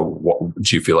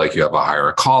you feel like you have a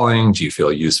higher calling? Do you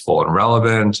feel useful and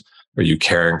relevant? Are you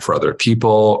caring for other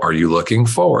people? Are you looking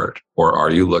forward, or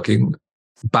are you looking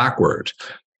backward?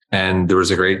 And there was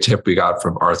a great tip we got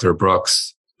from Arthur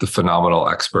Brooks, the phenomenal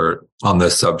expert on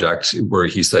this subject, where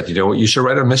he said, you should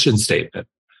write a mission statement.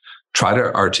 Try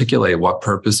to articulate what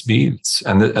purpose means.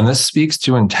 And this speaks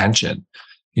to intention.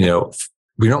 We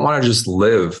don't want to just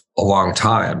live a long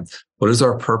time. What is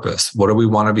our purpose? What do we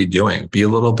want to be doing? Be a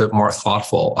little bit more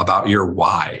thoughtful about your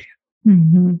why.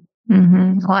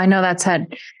 Well, I know that's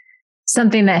had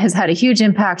something that has had a huge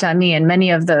impact on me, and many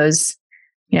of those,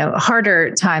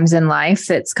 harder times in life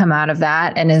that's come out of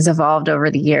that and has evolved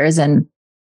over the years, and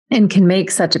can make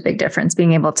such a big difference,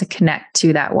 being able to connect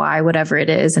to that why, whatever it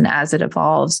is, and as it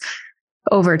evolves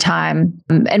over time.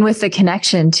 And with the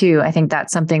connection too, I think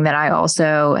that's something that I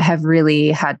also have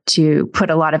really had to put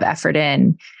a lot of effort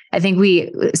in. I think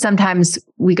sometimes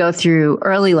we go through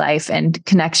early life and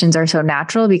connections are so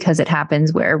natural because it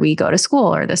happens where we go to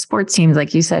school, or the sports teams,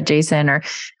 like you said, Jason, or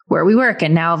where we work.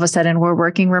 And now all of a sudden we're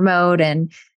working remote and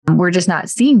we're just not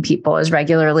seeing people as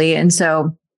regularly. And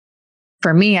so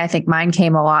for me, I think mine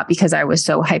came a lot because I was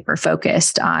so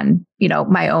hyper-focused on,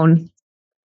 my own,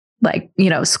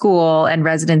 school and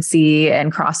residency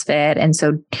and CrossFit. And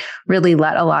so really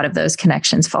let a lot of those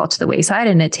connections fall to the wayside.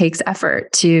 And it takes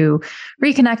effort to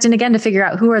reconnect. And again, to figure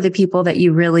out who are the people that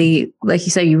you really, like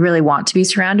you say, you really want to be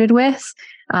surrounded with,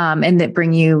 and that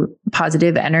bring you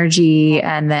positive energy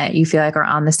and that you feel like are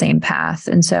on the same path.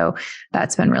 And so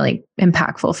that's been really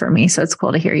impactful for me. So it's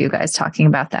cool to hear you guys talking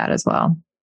about that as well.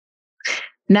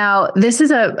 Now, this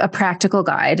is a practical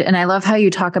guide, and I love how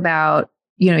you talk about,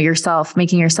 yourself,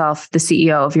 making yourself the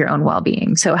CEO of your own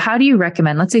well-being. So how do you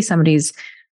recommend, let's say somebody's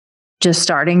just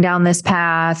starting down this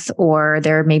path, or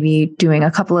they're maybe doing a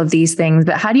couple of these things,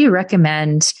 but how do you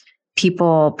recommend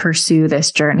people pursue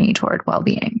this journey toward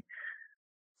well-being?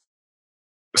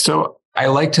 So I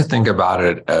like to think about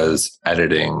it as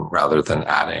editing rather than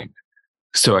adding.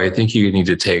 So I think you need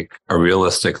to take a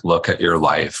realistic look at your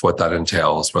life, what that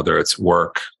entails, whether it's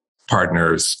work,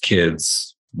 partners,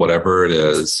 kids, whatever it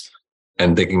is,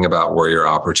 and thinking about where your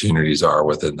opportunities are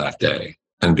within that day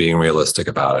and being realistic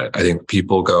about it. I think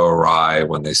people go awry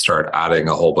when they start adding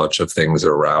a whole bunch of things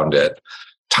around it,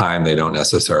 time they don't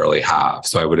necessarily have.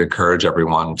 So I would encourage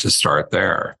everyone to start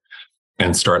there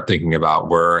and start thinking about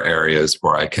where are areas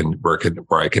where I can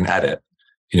edit.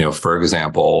 For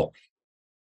example,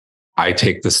 I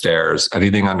take the stairs.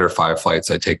 Anything under 5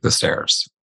 flights, I take the stairs.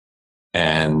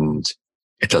 And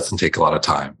it doesn't take a lot of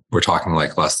time. We're talking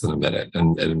like less than a minute.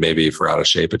 And maybe if we're out of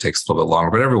shape, it takes a little bit longer,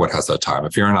 but everyone has that time.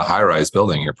 If you're in a high-rise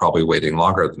building, you're probably waiting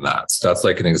longer than that. So that's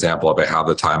like an example of I have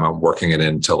the time, I'm working it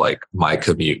into like my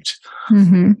commute.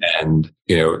 Mm-hmm. And,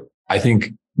 I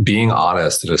think being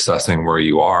honest and assessing where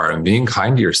you are and being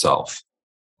kind to yourself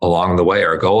along the way.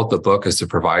 Our goal with the book is to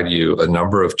provide you a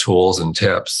number of tools and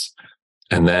tips.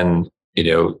 And then,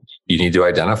 you need to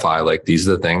identify like, these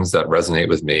are the things that resonate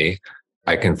with me.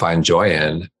 I can find joy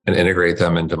in and integrate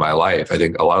them into my life. I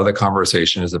think a lot of the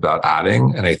conversation is about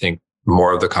adding. And I think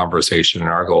more of the conversation and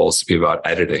our goal is to be about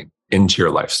editing into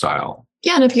your lifestyle.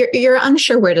 Yeah. And if you're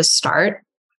unsure where to start,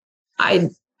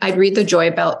 I'd read The Joy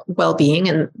About Well-Being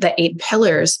and the 8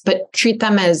 pillars, but treat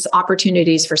them as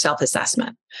opportunities for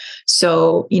self-assessment.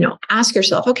 So, ask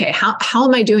yourself, okay, how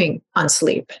am I doing on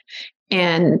sleep?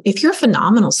 And if you're a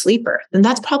phenomenal sleeper, then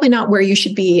that's probably not where you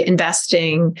should be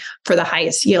investing for the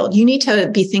highest yield. You need to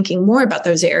be thinking more about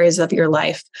those areas of your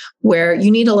life where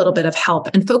you need a little bit of help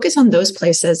and focus on those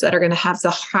places that are going to have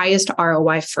the highest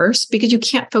ROI first, because you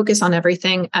can't focus on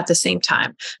everything at the same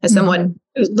time. As someone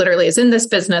who literally is in this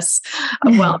business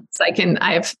of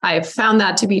wellness, I've found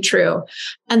that to be true.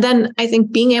 And then I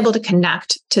think being able to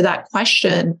connect to that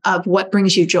question of what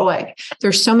brings you joy.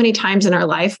 There's so many times in our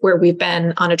life where we've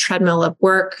been on a treadmill of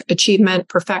work, achievement,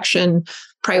 perfection,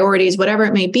 priorities, whatever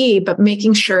it may be, but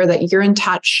making sure that you're in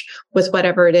touch with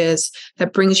whatever it is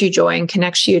that brings you joy and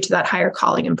connects you to that higher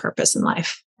calling and purpose in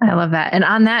life. I love that. And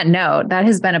on that note, that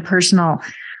has been a personal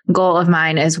goal of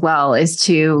mine as well, is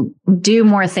to do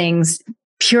more things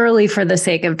purely for the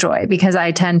sake of joy, because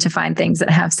I tend to find things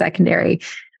that have secondary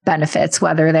benefits,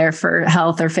 whether they're for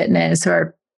health or fitness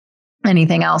or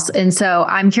anything else. And so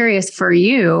I'm curious for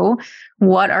you,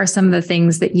 what are some of the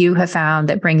things that you have found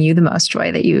that bring you the most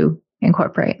joy that you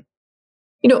incorporate?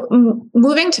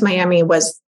 Moving to Miami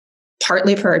was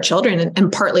partly for our children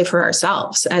and partly for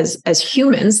ourselves as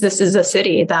humans. This is a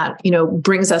city that,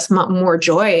 brings us more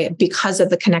joy because of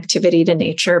the connectivity to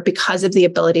nature, because of the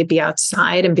ability to be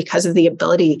outside, and because of the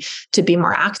ability to be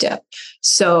more active.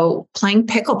 So playing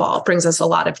pickleball brings us a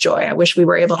lot of joy. I wish we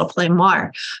were able to play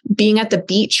more. Being at the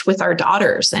beach with our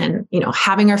daughters and,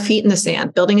 having our feet in the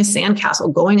sand, building a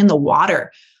sandcastle, going in the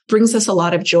water brings us a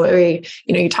lot of joy.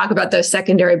 You talk about those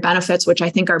secondary benefits, which I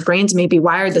think our brains may be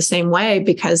wired the same way,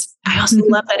 because I also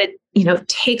love that it,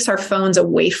 takes our phones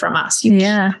away from us. You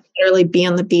can't literally be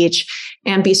on the beach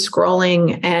and be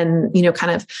scrolling and,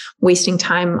 kind of wasting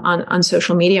time on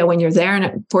social media when you're there. And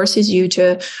it forces you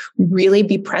to really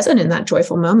be present in that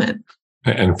joyful moment.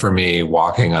 And for me,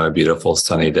 walking on a beautiful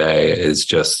sunny day is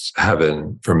just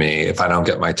heaven for me. If I don't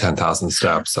get my 10,000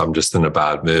 steps, I'm just in a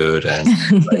bad mood. And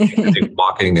I think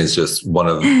walking is just one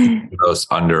of the most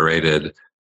underrated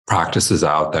practices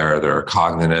out there. There are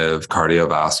cognitive,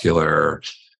 cardiovascular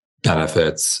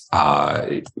benefits.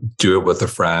 Do it with a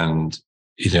friend.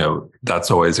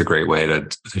 That's always a great way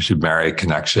to marry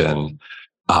connection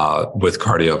with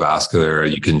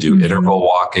cardiovascular. You can do interval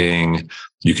walking.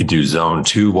 You could do zone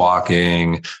 2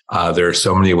 walking. There are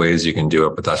so many ways you can do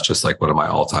it, but that's just like one of my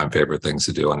all-time favorite things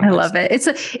to do. I love it.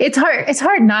 It's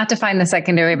hard not to find the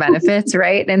secondary benefits,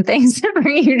 right? And things that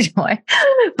bring you joy.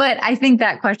 But I think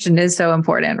that question is so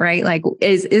important, right? Like,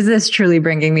 is this truly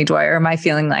bringing me joy, or am I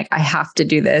feeling like I have to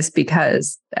do this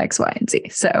because X, Y, and Z?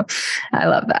 So I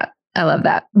love that. I love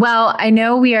that. Well, I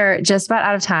know we are just about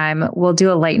out of time. We'll do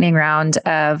a lightning round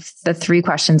of the 3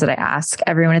 questions that I ask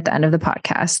everyone at the end of the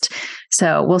podcast.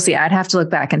 So we'll see. I'd have to look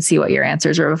back and see what your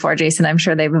answers were before, Jason. I'm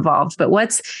sure they've evolved. But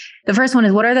the first one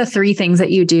is, what are the 3 things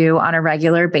that you do on a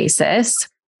regular basis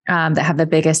that have the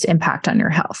biggest impact on your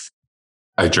health?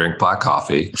 I drink black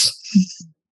coffee.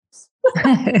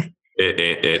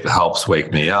 It helps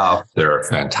wake me up. They're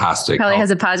fantastic. Probably has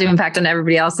a positive impact on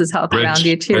everybody else's health around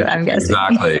you too, I'm guessing.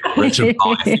 Exactly. Rich in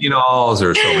polyphenols.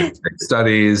 There's so many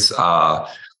studies.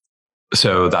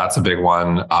 So that's a big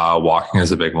one. Walking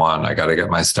is a big one. I got to get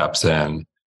my steps in.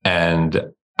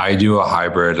 And I do a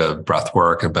hybrid of breath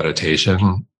work and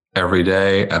meditation every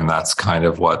day. And that's kind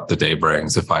of what the day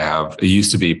brings. If I have, it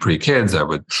used to be pre-kids, I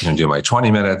would do my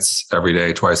 20 minutes every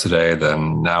day, twice a day.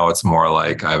 Then now it's more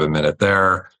like I have a minute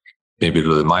there, maybe to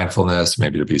do the mindfulness,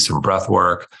 maybe to be some breath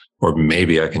work, or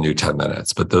maybe I can do 10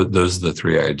 minutes. But those are the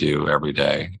three I do every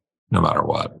day, no matter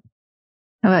what.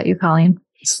 How about you, Colleen?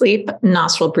 Sleep,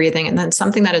 nostril breathing. And then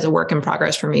something that is a work in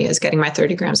progress for me is getting my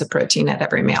 30 grams of protein at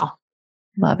every meal.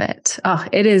 Love it. Oh,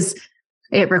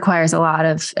 it requires a lot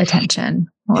of attention.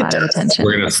 We're going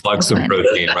to slug some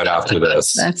protein right after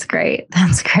this. That's great.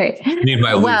 That's great. Need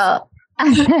my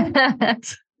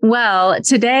Well,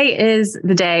 today is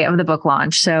the day of the book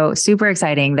launch. So super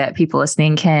exciting that people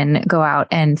listening can go out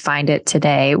and find it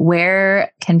today.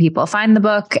 Where can people find the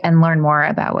book and learn more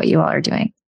about what you all are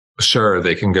doing? Sure.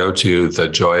 They can go to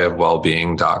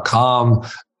thejoyofwellbeing.com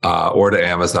or to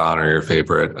Amazon or your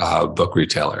favorite book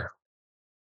retailer.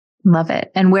 Love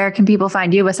it. And where can people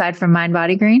find you aside from Mind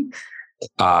Body Green?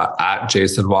 At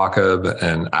Jason Wachob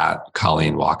and at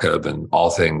Colleen Wachob, and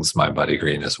all things Mind Body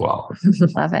Green as well.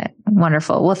 Love it.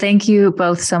 Wonderful. Well, thank you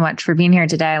both so much for being here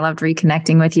today. I loved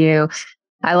reconnecting with you.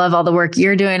 I love all the work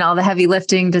you're doing, all the heavy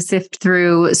lifting to sift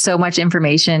through so much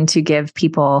information to give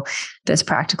people this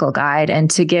practical guide and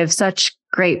to give such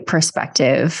great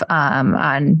perspective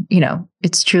on,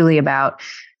 it's truly about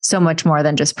so much more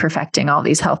than just perfecting all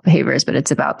these health behaviors, but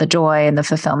it's about the joy and the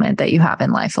fulfillment that you have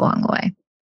in life along the way.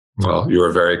 Well, you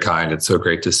are very kind. It's so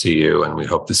great to see you, and we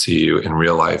hope to see you in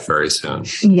real life very soon.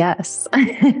 Yes.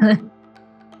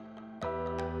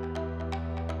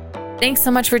 Thanks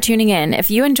so much for tuning in. If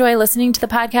you enjoy listening to the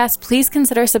podcast, please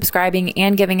consider subscribing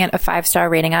and giving it a 5-star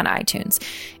rating on iTunes.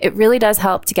 It really does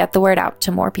help to get the word out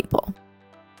to more people.